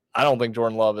 I don't think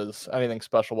Jordan Love is anything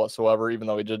special whatsoever, even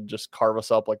though he did just carve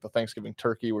us up like the Thanksgiving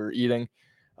turkey we were eating.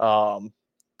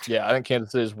 Yeah, I think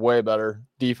Kansas City is way better.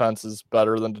 Defense is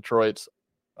better than Detroit's.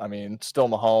 I mean, still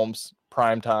Mahomes,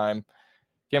 prime time.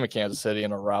 Give me Kansas City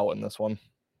in a rout in this one.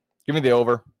 Give me the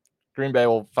over. Green Bay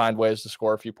will find ways to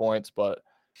score a few points, but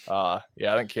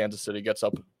yeah, I think Kansas City gets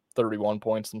up 31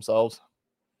 points themselves.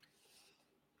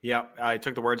 Yeah, I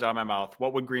took the words out of my mouth.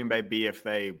 What would Green Bay be if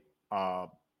they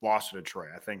lost to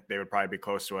Detroit? I think they would probably be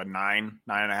close to a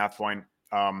 9.5 point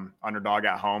underdog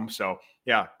at home. So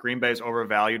yeah, Green Bay is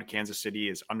overvalued. Kansas City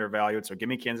is undervalued. So give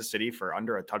me Kansas City for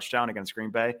under a touchdown against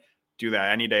Green Bay. Do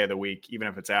that any day of the week, even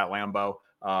if it's at Lambeau.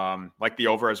 Like the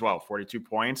over as well, 42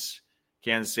 points.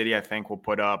 Kansas City, I think, will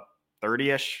put up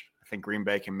 30-ish. I think Green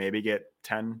Bay can maybe get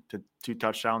 10 to 2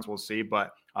 touchdowns. We'll see.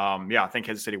 But yeah, I think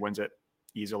Kansas City wins it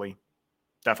easily.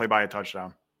 Definitely by a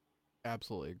touchdown.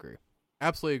 Absolutely agree.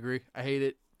 Absolutely agree. I hate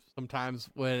it sometimes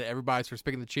when everybody starts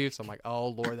picking the Chiefs. I'm like, oh,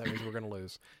 Lord, that means we're going to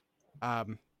lose.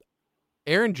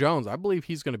 Aaron Jones, I believe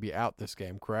he's going to be out this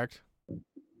game, correct?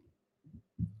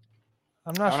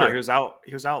 I'm not I don't sure. know.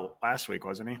 He was out last week,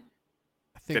 wasn't he?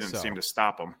 I think Didn't so. seem to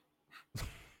stop him.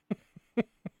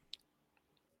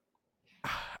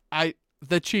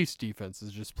 The Chiefs defense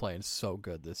is just playing so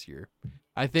good this year.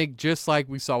 I think just like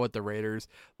we saw with the Raiders,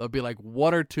 there'll be like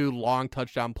 1 or 2 long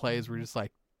touchdown plays. We're just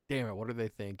like, damn it, what are they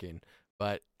thinking?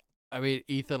 But I mean,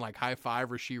 Ethan, like high five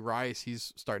Rashee Rice,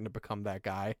 he's starting to become that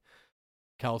guy.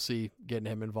 Kelsey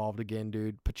getting him involved again,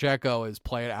 dude. Pacheco is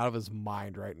playing out of his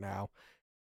mind right now.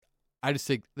 I just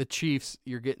think the Chiefs,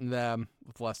 you're getting them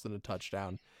with less than a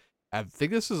touchdown. I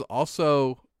think this is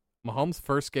also Mahomes'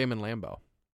 first game in Lambeau.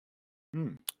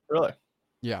 Really?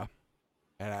 Yeah.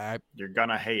 And You're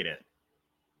gonna hate it.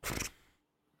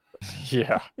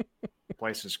 Yeah. The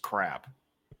place is crap.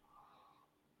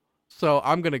 So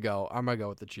I'm gonna go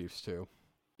with the Chiefs too.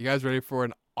 You guys ready for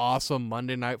an awesome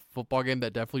Monday night football game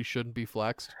that definitely shouldn't be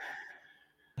flexed?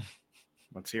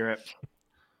 Let's hear it.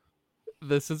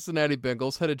 The Cincinnati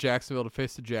Bengals head to Jacksonville to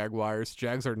face the Jaguars.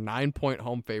 Jags are 9-point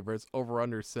home favorites. Over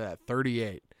under set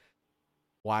 38.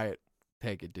 Wyatt,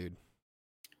 take it, dude.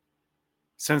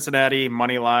 Cincinnati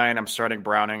money line. I'm starting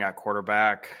Browning at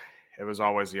quarterback. It was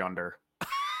always the under.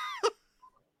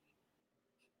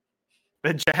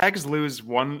 The Jags lose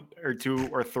 1 or 2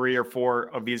 or 3 or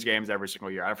 4 of these games every single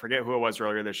year. I forget who it was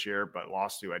earlier this year, but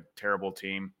lost to a terrible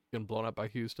team. Getting blown up by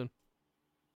Houston.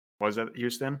 Was it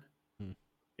Houston? Hmm.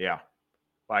 Yeah.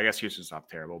 Well, I guess Houston's not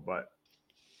terrible, but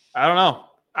I don't know.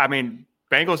 I mean,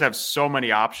 Bengals have so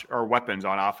many weapons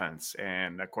on offense,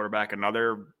 and the quarterback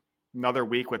another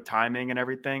week with timing and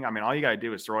everything. I mean, all you got to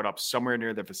do is throw it up somewhere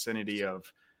near the vicinity of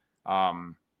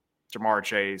Jamar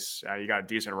Chase. You got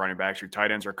decent running backs. Your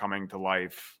tight ends are coming to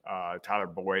life. Tyler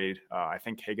Boyd. I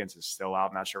think Higgins is still out.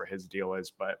 I'm not sure what his deal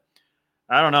is, but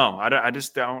I don't know. I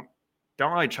just don't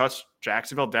really trust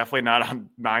Jacksonville. Definitely not on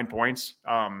 9 points.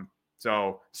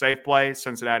 So safe play,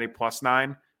 Cincinnati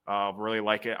 +9. Really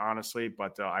like it, honestly,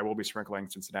 but I will be sprinkling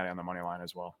Cincinnati on the money line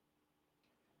as well.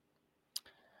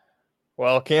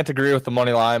 Well, can't agree with the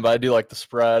money line, but I do like the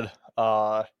spread.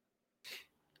 I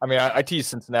mean, I teased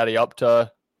Cincinnati up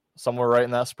to somewhere right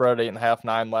in that spread, 8.5,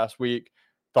 9 last week.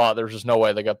 Thought there was just no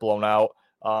way they got blown out.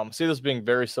 See this being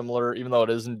very similar, even though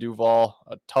it is in Duval,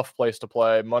 a tough place to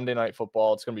play. Monday Night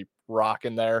Football, it's going to be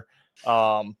rocking there.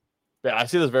 Yeah, I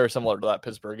see this very similar to that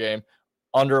Pittsburgh game.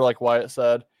 Under, like Wyatt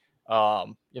said, I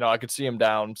could see him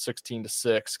down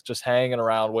 16-6, just hanging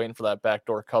around, waiting for that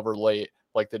backdoor cover late,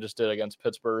 like they just did against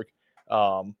Pittsburgh.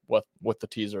 With the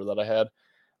teaser that I had.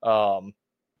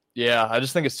 Yeah, I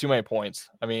just think it's too many points.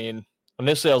 I mean,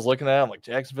 initially I was looking at it, I'm like,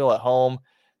 Jacksonville at home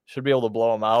should be able to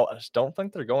blow them out. I just don't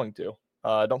think they're going to.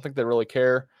 I don't think they really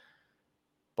care.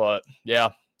 But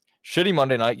yeah, shitty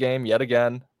Monday night game yet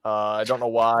again. I don't know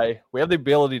why. We have the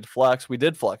ability to flex. We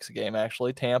did flex a game,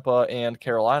 actually. Tampa and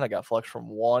Carolina got flexed from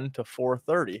 1 to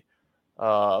 4:30.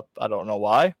 I don't know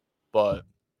why, but...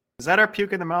 Is that our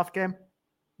puke in the mouth game?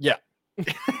 Yeah.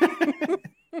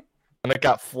 And it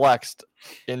got flexed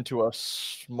into a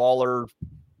smaller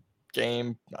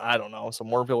game. I don't know.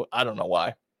 I don't know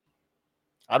why.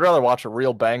 I'd rather watch a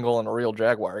real Bengal and a real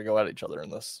Jaguar go at each other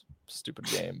in this stupid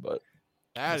game, but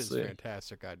That we'll is see. a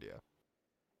fantastic idea.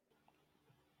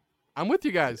 I'm with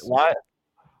you guys. Why?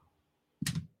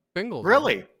 Bengals.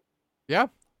 Really? Yeah.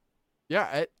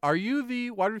 Yeah. Are you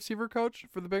the wide receiver coach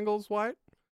for the Bengals, Wyatt?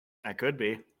 I could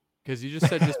be. Because you just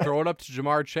said just throw it up to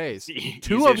Jamar Chase.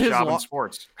 Two of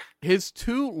his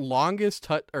 2 longest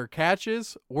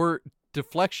catches were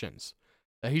deflections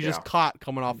that he just caught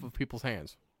coming off of people's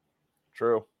hands.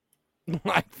 True.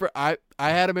 I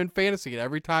had him in fantasy, and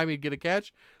every time he'd get a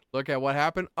catch, look at what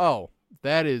happened. Oh,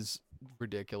 that is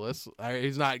ridiculous.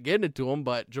 He's not getting it to him,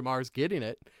 but Jamar's getting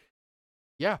it.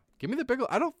 Yeah, give me the Bengals.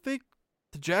 I don't think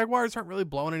the Jaguars aren't really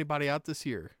blowing anybody out this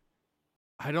year.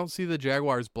 I don't see the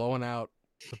Jaguars blowing out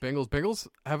the Bengals. Bengals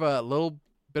have a little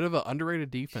bit of an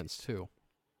underrated defense too.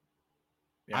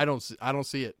 Yeah. I don't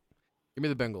see it. Give me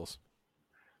the Bengals.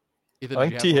 Ethan, I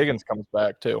think T. Higgins comes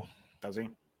back too. Does he?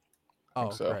 Oh,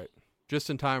 so. great. Just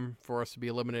in time for us to be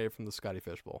eliminated from the Scotty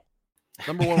Fish Bowl.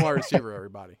 Number 1 wide receiver,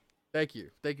 everybody. Thank you.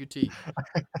 Thank you, T.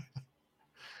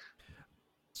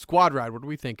 Squad Ride, what are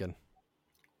we thinking?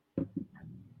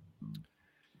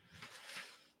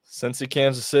 Cincy,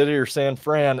 Kansas City, or San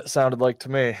Fran, it sounded like to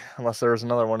me, unless there was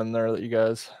another one in there that you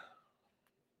guys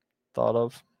thought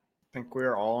of. I think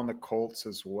we're all on the Colts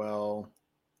as well.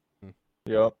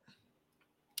 Yep.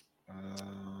 I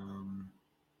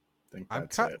think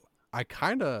that's it. I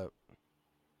kind of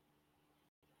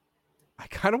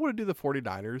want to do the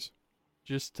 49ers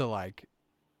just to like,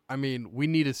 I mean, we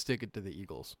need to stick it to the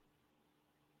Eagles.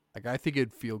 Like, I think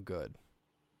it'd feel good.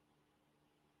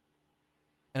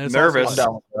 And it's Nervous. also I'm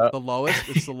down with that. the lowest.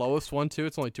 It's the lowest one too.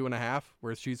 It's only 2.5,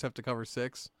 whereas Chiefs have to cover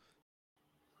 6.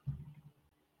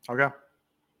 Okay,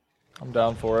 I'm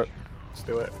down for it. let's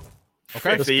do it.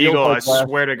 Okay. If This the feels Eagles, I like last-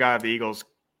 swear to God, if the Eagles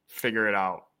figure it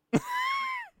out.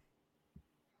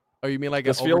 Oh, you mean like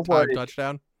This an feels overtime like-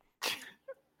 touchdown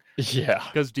Yeah.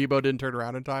 because Debo didn't turn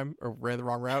around in time or ran the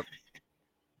wrong route?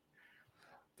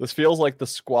 This feels like the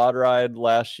squad ride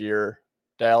last year,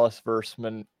 Dallas versus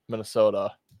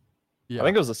Minnesota. Yeah. I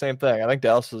think it was the same thing. I think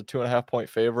Dallas was a 2.5-point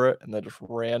favorite, and they just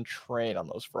ran train on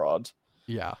those frauds.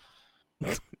 Yeah.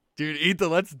 Dude,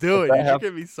 Ethan, let's do If it. that You should hap-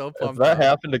 get me so If pumped. that up.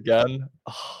 happened again,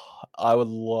 I would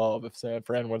love if San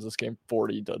Fran wins this game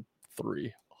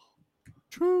 40-3.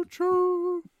 True,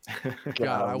 true.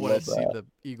 God, I want love to see that. the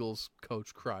Eagles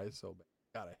coach cry so bad.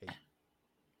 God, I hate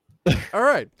it. All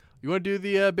right. You want to do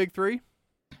the big 3?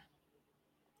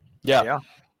 Yeah.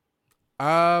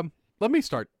 Yeah. Let me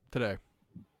start today.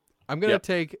 I'm going to Yep.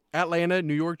 take Atlanta,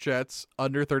 New York Jets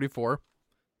under 34,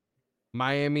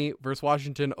 Miami versus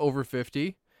Washington over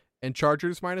 50, and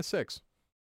Chargers -6.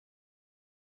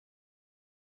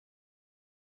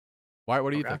 Why?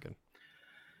 What are you Okay. thinking?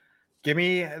 Give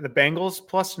me the Bengals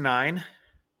 +9.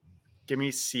 Give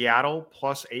me Seattle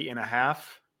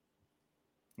 +8.5.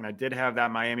 And I did have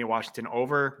that Miami Washington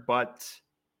over, but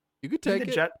You could give me take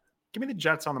the it. Jet. Give me the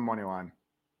Jets on the money line.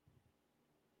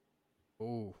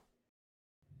 Ooh.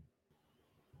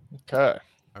 Okay.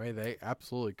 I mean, they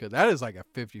absolutely could. That is like a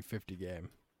 50-50 game.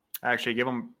 Actually, give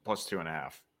them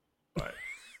 +2.5. But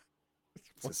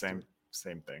it's the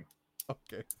same thing.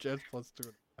 Okay, Jets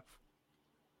 +2.5.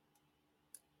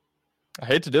 I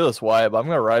hate to do this, Wyatt, but I'm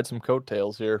going to ride some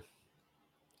coattails here.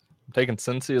 I'm taking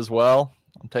Cincy as well.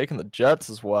 I'm taking the Jets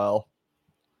as well.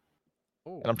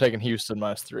 Oh, And I'm taking Houston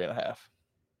 -3.5.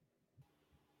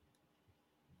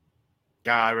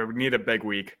 God, we need a big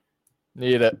week.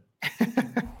 Need it.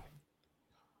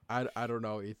 I don't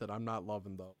know, Ethan. I'm not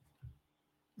loving though.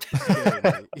 Scaring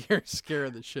me. You're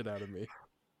scaring the shit out of me.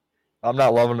 I'm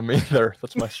not loving them either.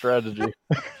 That's my strategy.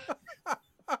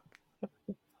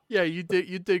 Yeah, you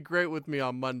did great with me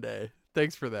on Monday.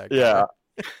 Thanks for that. guy. Yeah.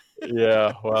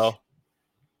 Yeah. Well,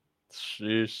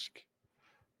 sheesh.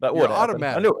 That You're would happen. I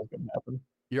automatic. knew it was going to happen.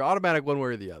 You're automatic one way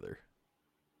or the other.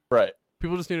 Right.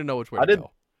 People just need to know which way I to did-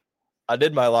 go. I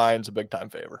did my Lions a big time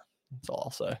favor. That's all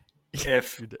I'll say.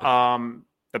 If You did.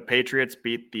 the Patriots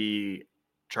beat the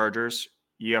Chargers,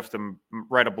 you have to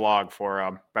write a blog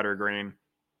for Better Green.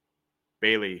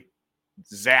 Bailey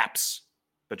zaps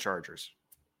the Chargers.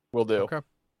 Will do. Okay.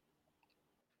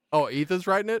 Oh, Ethan's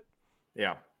writing it?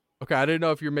 Yeah. Okay, I didn't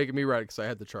know if you were making me write it because I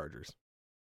had the Chargers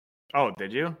Oh,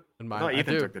 did you? in I mind. thought I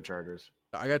Ethan do. took the Chargers.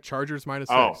 I got Chargers -6.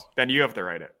 Oh, then you have to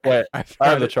write it. Wait, I I have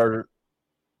tried the it. Chargers.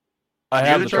 I You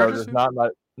have the the Chargers Chargers, too?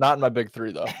 not in my big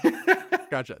 3 though.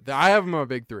 Gotcha. I have them on a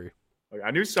big 3.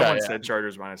 I knew someone yeah. said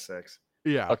Chargers -6.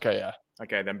 Yeah. Okay, yeah.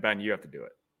 Okay, then Ben, you have to do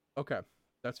it. Okay.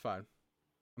 That's fine.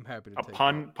 I'm happy to A take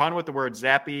pun with the word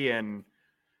zappy and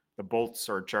the Bolts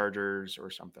or Chargers or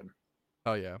something.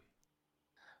 Oh yeah.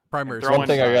 Primary. throw One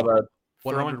thing I gotta.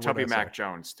 Throw in 100 Tubby word Mac essay.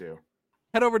 Jones too.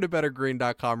 Head over to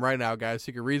bettergreen.com right now, guys, so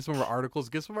you can read some of our articles,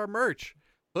 get some of our merch,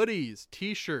 hoodies,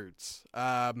 t-shirts,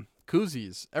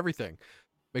 koozies, everything.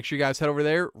 Make sure you guys head over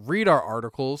there, read our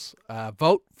articles,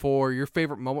 vote for your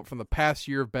favorite moment from the past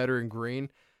year of Better and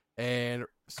Green, and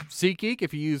SeatGeek,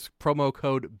 if you use promo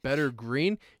code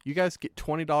BetterGreen, you guys get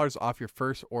 $20 off your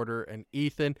first order. And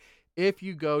Ethan, if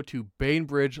you go to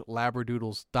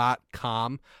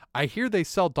BainbridgeLabradoodles.com, I hear they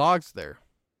sell dogs there.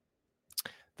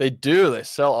 They do. They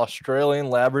sell Australian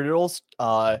Labradoodles.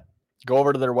 Go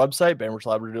over to their website,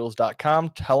 BainbridgeLabradoodles.com.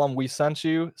 Tell them we sent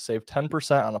you. Save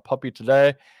 10% on a puppy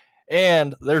today.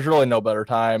 And there's really no better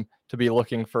time to be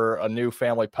looking for a new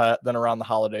family pet than around the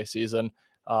holiday season.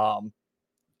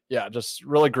 Yeah, just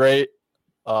really great.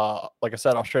 Like I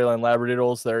said, Australian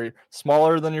Labradoodles, they're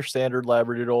smaller than your standard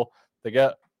Labradoodle. They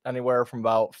get anywhere from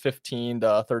about 15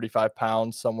 to 35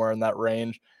 pounds, somewhere in that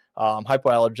range.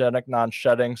 Hypoallergenic,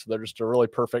 non-shedding, so they're just a really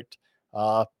perfect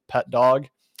pet dog.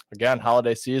 Again,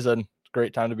 holiday season,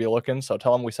 great time to be looking. So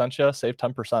tell them we sent you. Save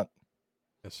 10%.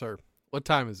 Yes, sir. What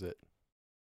time is it?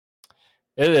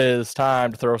 It is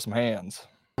time to throw some hands.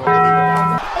 He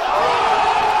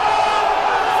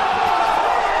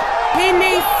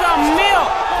needs some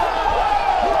milk.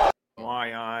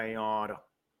 Why I oughta.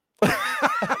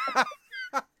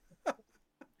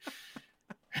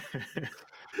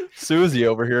 Susie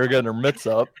over here getting her mitts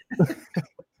up.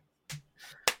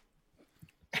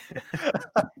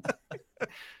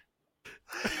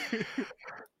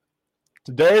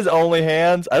 Today's only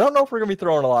hands. I don't know if we're gonna be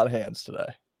throwing a lot of hands today.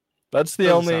 That's the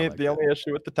Doesn't sound only like the that. only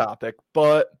issue with the topic.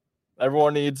 But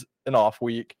everyone needs an off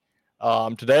week.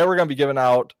 Today we're gonna be giving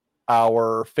out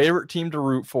our favorite team to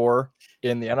root for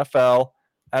in the NFL,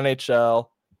 NHL,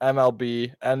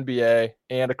 MLB, NBA,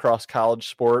 and across college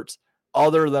sports,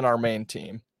 other than our main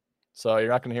team. So you're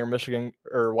not gonna hear Michigan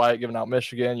or Wyatt giving out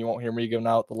Michigan. You won't hear me giving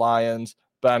out the Lions.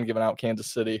 Ben giving out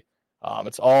Kansas City.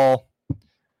 It's all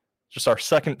just our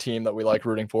second team that we like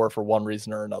rooting for one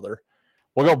reason or another.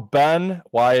 We'll go Ben,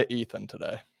 Wyatt, Ethan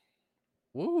today.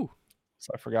 Woo.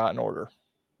 So I forgot in order.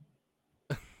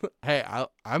 Hey,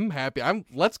 I'm happy.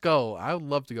 Let's go. I would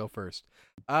love to go first.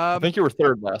 I think you were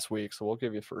third last week, so we'll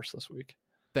give you first this week.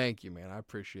 Thank you, man. I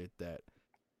appreciate that.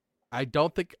 I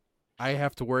don't think I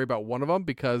have to worry about one of them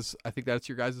because I think that's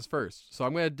your guys' first. So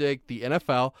I'm going to dig the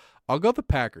NFL. I'll go the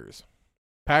Packers.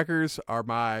 Packers are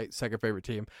my second favorite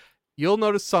team. You'll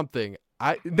notice something.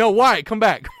 Wyatt, come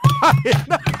back.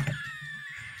 No.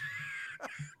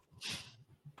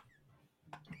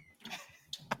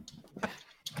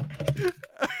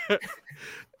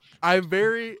 I'm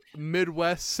very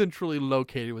Midwest centrally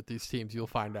located with these teams. You'll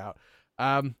find out.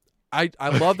 I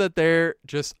love that they're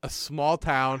just a small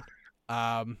town,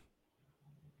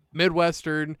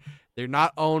 Midwestern. They're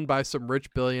not owned by some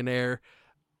rich billionaire.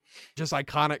 Just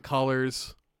iconic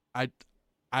colors.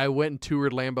 I went and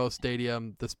toured Lambeau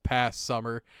Stadium this past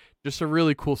summer. Just a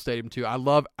really cool stadium too. I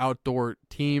love outdoor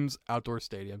teams, outdoor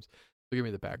stadiums. So give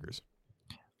me the Packers.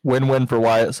 Win-win for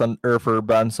Wyatt or for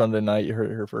Ben Sunday night. You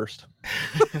heard it here first.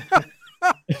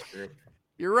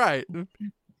 You're right.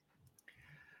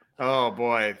 Oh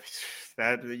boy,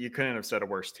 that you couldn't have said a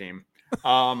worse team.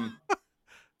 I'm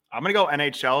gonna go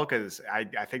NHL because I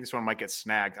think this one might get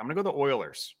snagged. I'm gonna go the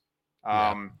Oilers.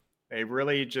 They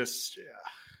really just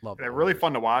they're really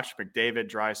fun to watch. McDavid,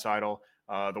 Draisaitl,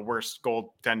 the worst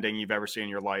goaltending you've ever seen in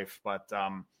your life. But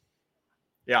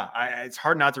it's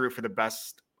hard not to root for the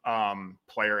best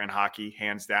player in hockey,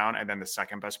 hands down, and then the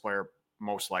second best player,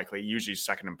 most likely, usually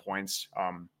second in points.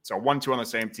 So 1-2 on the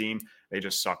same team. They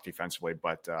just suck defensively.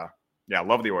 But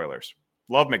love the Oilers.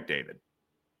 Love McDavid.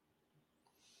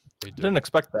 Didn't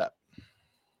expect that.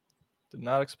 Did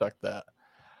not expect that.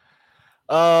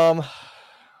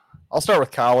 I'll start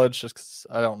with college just because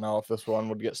I don't know if this one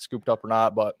would get scooped up or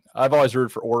not, but I've always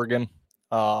rooted for Oregon.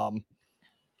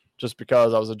 Just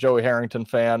because I was a Joey Harrington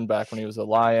fan back when he was a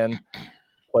Lion,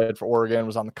 played for Oregon,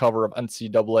 was on the cover of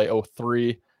NCAA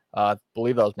 03. I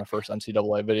believe that was my first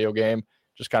NCAA video game.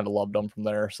 Just kind of loved them from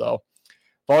there. So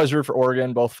I've always rooted for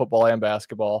Oregon, both football and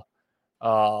basketball.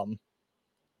 Mariota.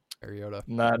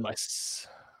 And then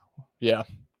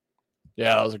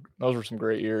those were some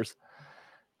great years.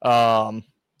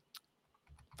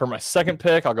 For my second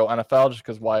pick, I'll go NFL just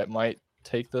because Wyatt might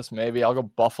take this. Maybe I'll go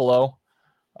Buffalo.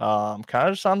 Kind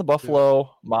of just on the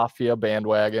Buffalo Mafia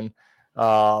bandwagon.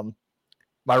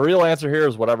 My real answer here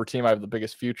is whatever team I have the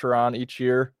biggest future on each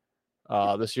year.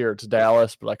 This year it's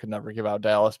Dallas, but I could never give out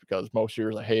Dallas because most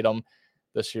years I hate them.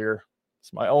 This year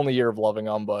it's my only year of loving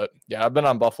them. But yeah, I've been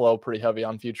on Buffalo pretty heavy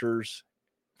on futures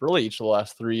for really each of the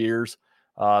last 3 years.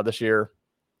 This year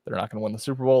they're not going to win the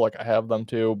Super Bowl like I have them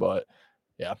to, but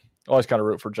yeah, always kind of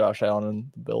root for Josh Allen and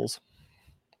the Bills.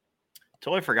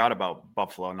 Totally forgot about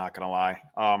Buffalo, not going to lie.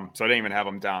 So I didn't even have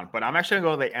them down. But I'm actually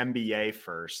going to go the NBA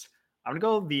first. I'm going to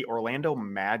go the Orlando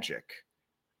Magic.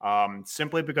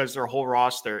 Simply because their whole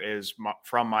roster is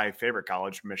from my favorite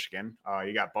college, Michigan.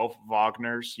 You got both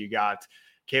Wagners. You got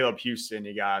Caleb Houston.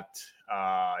 You got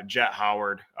Jet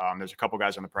Howard. There's a couple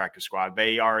guys on the practice squad.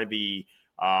 They are the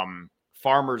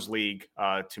Farmers League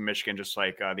to Michigan, just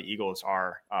like the Eagles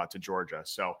are to Georgia.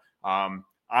 So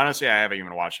honestly, I haven't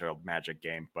even watched a Magic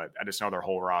game, but I just know their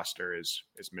whole roster is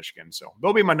Michigan. So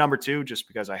they'll be my number 2 just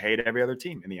because I hate every other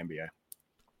team in the NBA.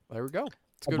 There we go.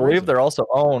 I believe they're also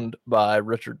owned by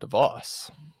Richard DeVos.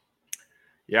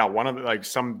 Yeah, one of the,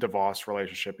 some DeVos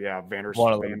relationship. Yeah, Vander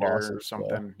or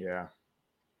something. Yeah.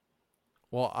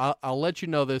 Well, I'll let you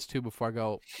know this too before I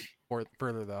go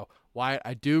further though. Wyatt,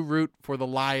 I do root for the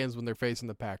Lions when they're facing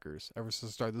the Packers. Ever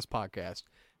since I started this podcast,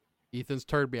 Ethan's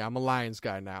turned me. I'm a Lions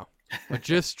guy now, but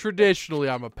just traditionally,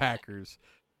 I'm a Packers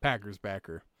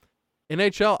backer.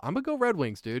 NHL, I'm gonna go Red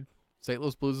Wings, dude. St.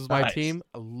 Louis Blues is my Nice. team.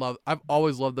 I've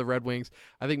always loved the Red Wings.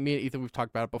 I think me and Ethan, we've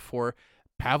talked about it before.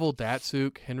 Pavel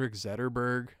Datsyuk, Henrik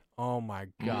Zetterberg. Oh my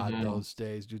God, Mhm. those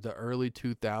days, dude. The early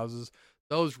 2000s,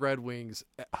 those Red Wings.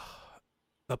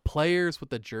 The players with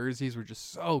the jerseys were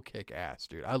just so kick ass,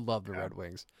 dude. I love the Red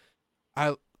Wings.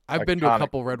 I've been to a Iconic.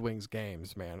 couple Red Wings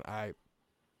games, man. I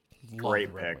love Great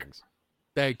the Red pick. Wings.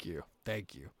 Thank you.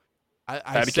 I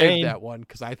Patty saved Kane. that one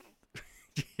because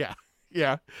yeah.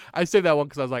 I saved that one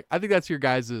because I was like, I think that's your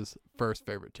guys' first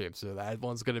favorite team, so that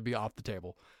one's gonna be off the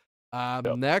table.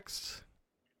 Yep. Next,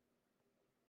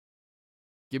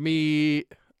 give me.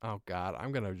 Oh God,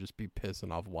 I'm gonna just be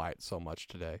pissing off Wyatt so much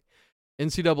today.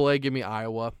 NCAA, give me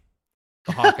Iowa,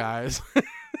 the Hawkeyes.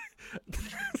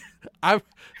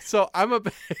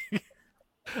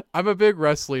 I'm a big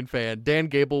wrestling fan. Dan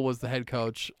Gable was the head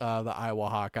coach of the Iowa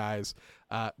Hawkeyes.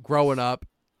 Growing up,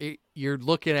 you're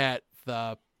looking at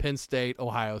the Penn State,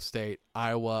 Ohio State,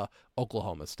 Iowa,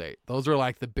 Oklahoma State. Those are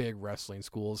like the big wrestling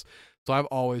schools. So I've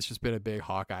always just been a big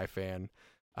Hawkeye fan.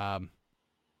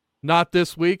 Not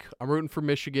this week. I'm rooting for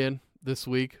Michigan this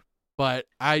week, but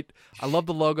I love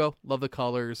the logo, love the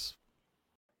colors.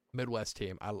 Midwest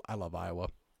team. I love Iowa.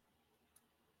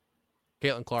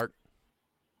 Caitlin Clark.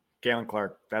 Galen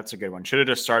Clark, that's a good one. Should have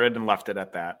just started and left it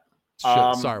at that.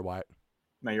 Sorry, Wyatt.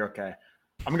 No, you're okay.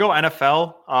 I'm gonna go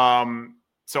NFL.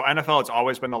 So NFL, it's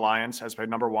always been the Lions has been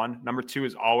number one. Number two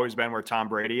has always been where Tom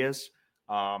Brady is.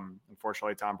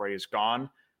 Unfortunately, Tom Brady is gone.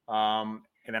 And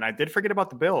then I did forget about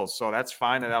the Bills, so that's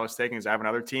fine that I was taking. Is I have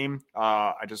another team.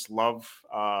 I just love,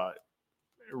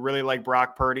 really like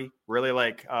Brock Purdy, really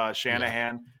like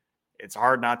Shanahan. Yeah. It's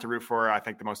hard not to root for, I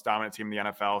think, the most dominant team in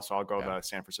the NFL. So I'll go the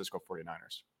San Francisco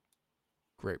 49ers.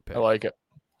 Great pick. I like it.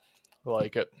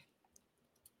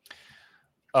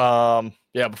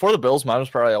 Yeah, before the Bills, mine was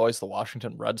probably always the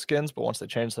Washington Redskins, but once they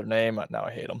changed their name, now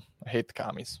I hate them. I hate the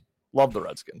commies. Love the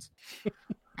Redskins.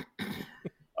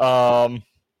 All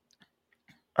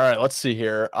right, let's see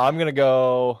here. I'll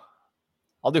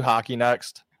do hockey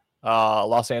next.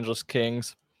 Los Angeles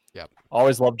Kings. Yep.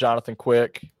 Always loved Jonathan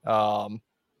Quick.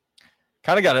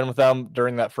 Kind of got in with them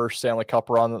during that first Stanley Cup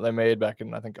run that they made back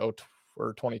in, I think,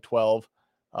 2012.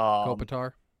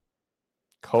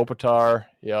 Kopitar.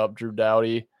 Yep. Drew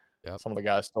Doughty. Yep. Some of the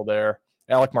guys still there.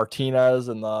 Alec Martinez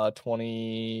in the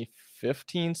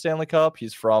 2015 Stanley Cup.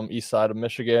 He's from east side of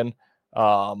Michigan.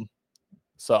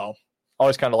 So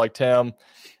always kind of liked him.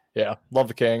 Yeah. Love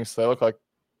the Kings. They look like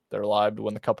they're alive to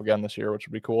win the cup again this year, which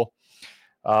would be cool.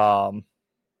 And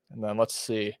then let's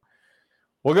see.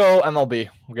 We'll go MLB.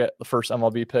 We'll get the first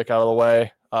MLB pick out of the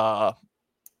way.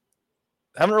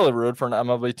 Haven't really rooted for an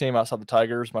MLB team outside the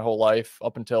Tigers my whole life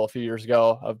up until a few years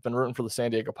ago. I've been rooting for the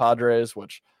San Diego Padres,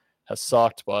 which has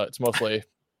sucked, but it's mostly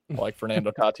like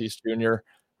Fernando Tatis Jr.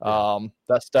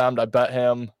 That stemmed. I bet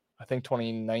him, I think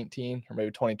 2019 or maybe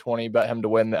 2020, bet him to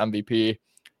win the MVP.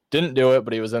 Didn't do it,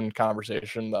 but he was in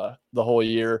conversation the whole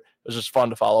year. It was just fun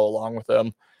to follow along with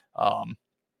him.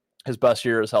 His best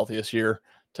year, his healthiest year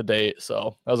to date.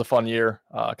 So that was a fun year.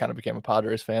 Kind of became a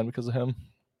Padres fan because of him.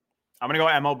 I'm going to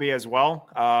go MLB as well.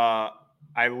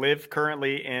 I live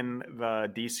currently in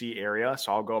the DC area,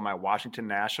 so I'll go my Washington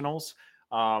Nationals.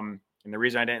 And the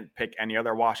reason I didn't pick any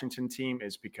other Washington team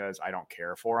is because I don't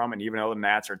care for them. And even though the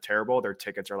Nats are terrible, their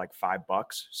tickets are like $5.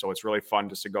 So it's really fun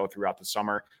just to go throughout the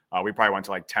summer. We probably went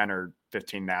to like 10 or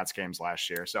 15 Nats games last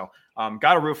year. So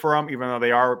got to root for them, even though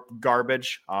they are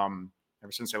garbage.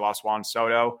 Ever since they lost Juan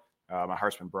Soto, my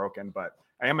heart's been broken. But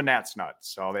I am a Nats nut,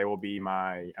 so they will be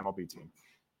my MLB team.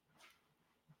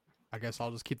 I guess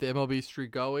I'll just keep the MLB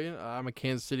streak going. I'm a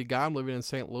Kansas City guy. I'm living in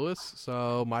St. Louis,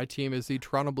 so my team is the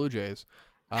Toronto Blue Jays.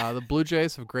 The Blue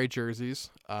Jays have great jerseys.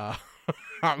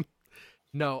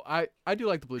 No, I do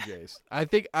like the Blue Jays. I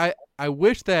think I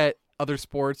wish that other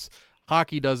sports,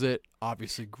 hockey does it,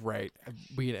 obviously great,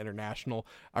 being international.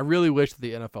 I really wish that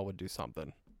the NFL would do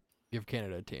something, give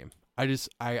Canada a team.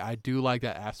 I do like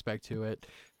that aspect to it.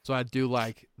 So I do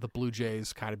like the Blue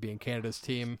Jays kind of being Canada's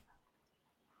team.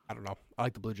 I don't know. I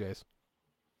like the Blue Jays.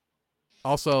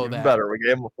 Also, Even better. We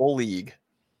gave them a full league.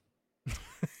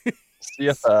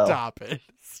 CFL. Stop it.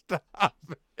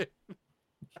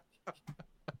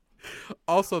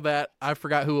 Also, that I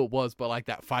forgot who it was, but like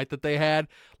that fight that they had,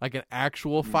 like an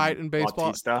actual fight in baseball.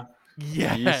 Bautista.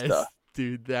 Yes, Bautista.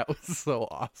 dude, that was so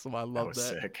awesome. I love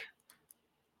that. Sick.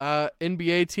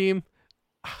 NBA team.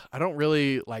 I don't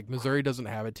really like. Missouri doesn't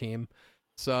have a team,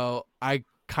 so I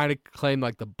kind of claim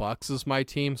like the Bucks is my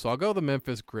team. So I'll go the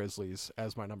Memphis Grizzlies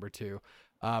as my number 2.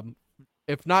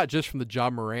 If not just from the Ja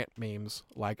Morant memes,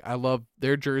 like I love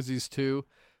their jerseys too.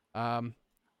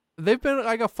 They've been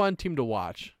like a fun team to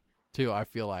watch. too. I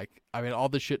feel like, I mean, all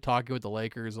the shit talking with the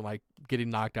Lakers and like getting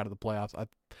knocked out of the playoffs.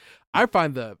 I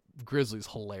find the Grizzlies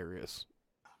hilarious.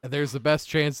 And there's the best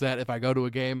chance that if I go to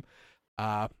a game,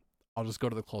 I'll just go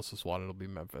to the closest one. It'll be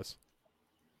Memphis.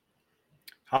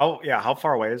 How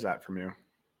far away is that from you?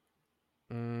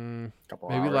 Couple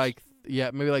maybe hours.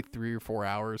 Maybe like 3 or 4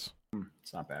 hours.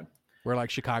 It's not bad. Where like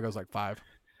Chicago's like 5.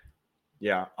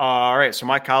 Yeah. All right. So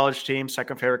my college team,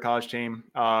 second favorite college team.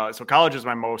 So college is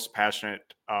my most passionate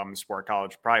sport.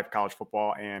 College, probably college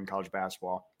football and college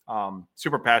basketball.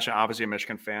 Super passionate. Obviously a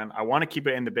Michigan fan. I want to keep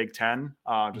it in the Big Ten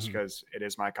just because it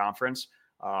is my conference.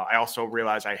 I also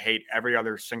realize I hate every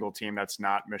other single team that's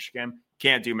not Michigan.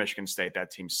 Can't do Michigan State.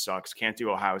 That team sucks. Can't do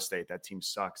Ohio State. That team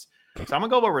sucks. So I'm going to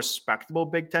go with a respectable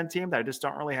Big Ten team that I just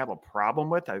don't really have a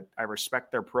problem with. I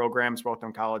respect their programs, both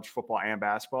in college football and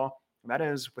basketball. And that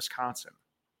is Wisconsin.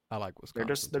 I like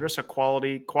Wisconsin. They're just a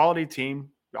quality team.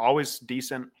 Always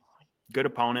decent, good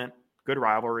opponent, good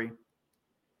rivalry.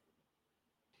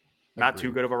 Not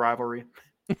too good of a rivalry.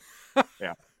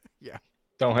 Yeah. Yeah.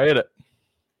 Don't hate it.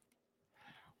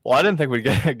 Well, I didn't think we'd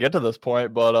get to this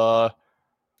point, but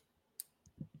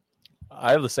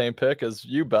I have the same pick as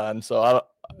you, Ben. So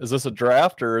is this a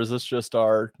draft or is this just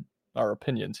our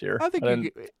opinions here? I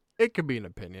think it could be an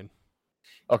opinion.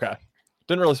 Okay.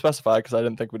 Didn't really specify because I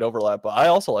didn't think we'd overlap, but I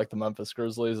also like the Memphis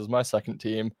Grizzlies as my second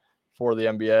team for the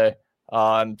NBA.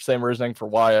 And same reasoning for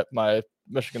Wyatt. My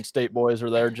Michigan State boys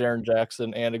are there, Jaren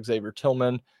Jackson and Xavier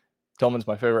Tillman. Tillman's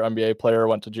my favorite NBA player.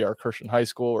 Went to J.R. Christian High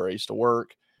School where I used to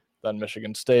work, then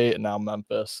Michigan State, and now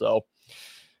Memphis. So,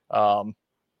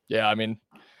 yeah, I mean,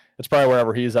 it's probably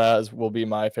wherever he's at will be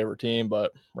my favorite team,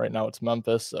 but right now it's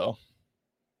Memphis, so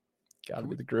got to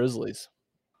be the Grizzlies.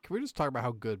 Can we just talk about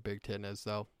how good Big Ten is,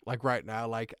 though? Like right now,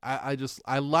 like I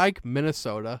like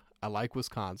Minnesota. I like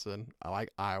Wisconsin. I like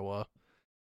Iowa.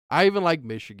 I even like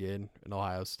Michigan and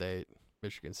Ohio State,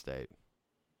 Michigan State.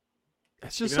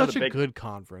 It's just such a good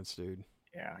conference, dude.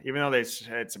 Yeah, even though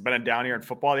it's been a down year in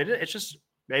football,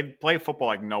 they play football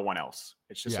like no one else.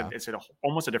 It's just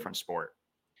almost a different sport.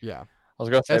 Yeah, I was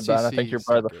gonna say, Ben, I think you're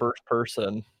probably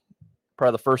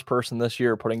the first person this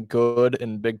year putting good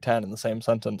and Big Ten in the same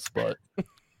sentence, but.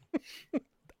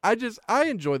 I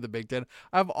enjoy the Big Ten.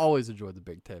 I've always enjoyed the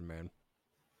Big Ten, man.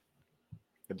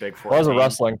 The Big Four. Well, as a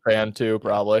wrestling fan too,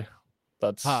 probably.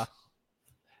 That's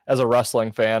as a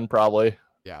wrestling fan, probably.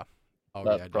 Yeah. Oh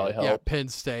that yeah, probably helped. Yeah. Penn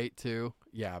State too.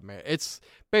 Yeah, man. It's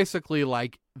basically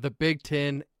like the Big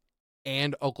Ten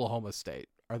and Oklahoma State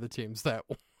are the teams that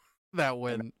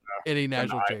win any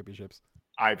national championships.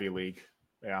 Ivy League.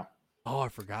 Yeah. Oh, I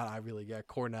forgot Ivy League. Yeah,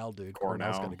 Cornell, dude.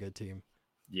 Cornell's got a good team.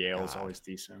 Yale's always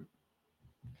decent.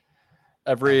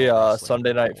 Every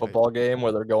Sunday night football game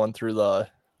where they're going through the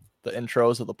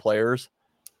intros of the players,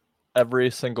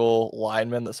 every single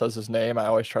lineman that says his name, I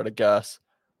always try to guess,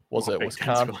 was it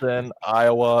Wisconsin,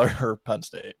 Iowa, or Penn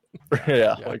State?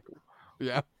 Yeah.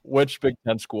 Which Big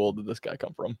Ten school did this guy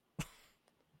come from?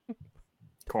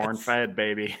 Corn-fed,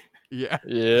 baby. Yeah.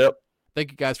 Yep.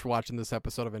 Thank you guys for watching this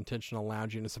episode of Intentional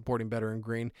Lounging and supporting Better in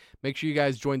Green. Make sure you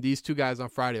guys join these two guys on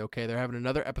Friday, okay? They're having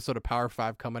another episode of Power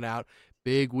 5 coming out.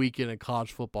 Big weekend in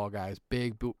college football, guys.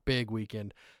 Big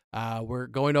weekend. We're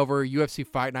going over UFC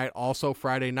Fight Night also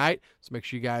Friday night, so make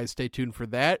sure you guys stay tuned for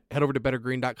that. Head over to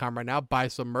bettergreen.com right now. Buy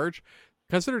some merch.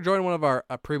 Consider joining one of our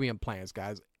premium plans,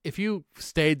 guys. If you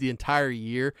stayed the entire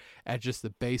year at just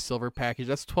the base silver package,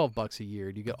 that's $12 a year.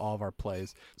 You get all of our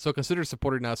plays. So consider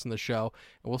supporting us in the show,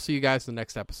 and we'll see you guys in the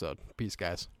next episode. Peace,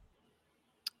 guys.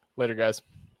 Later, guys.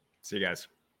 See you guys.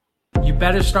 You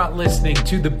better start listening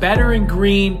to the Better in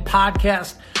Green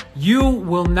podcast. You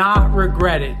will not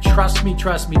regret it. Trust me,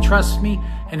 trust me, trust me.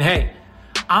 And hey,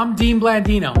 I'm Dean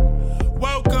Blandino.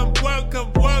 Welcome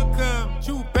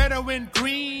to Better in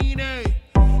Green, eh?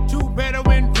 To Better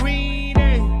in Green,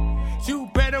 eh? To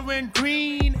Better in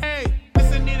Green, eh?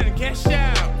 Listening to cash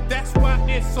out, that's what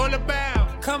it's all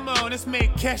about. Come on, let's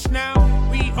make cash now.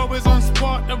 We always on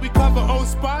spot and we cover all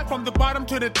spot from the bottom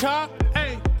to the top,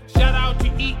 hey. Shout out to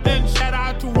Ethan, shout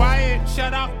out to Wyatt,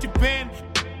 shout out to Ben.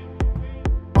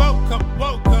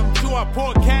 Welcome to our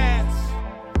podcast,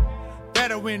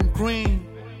 Better in Green.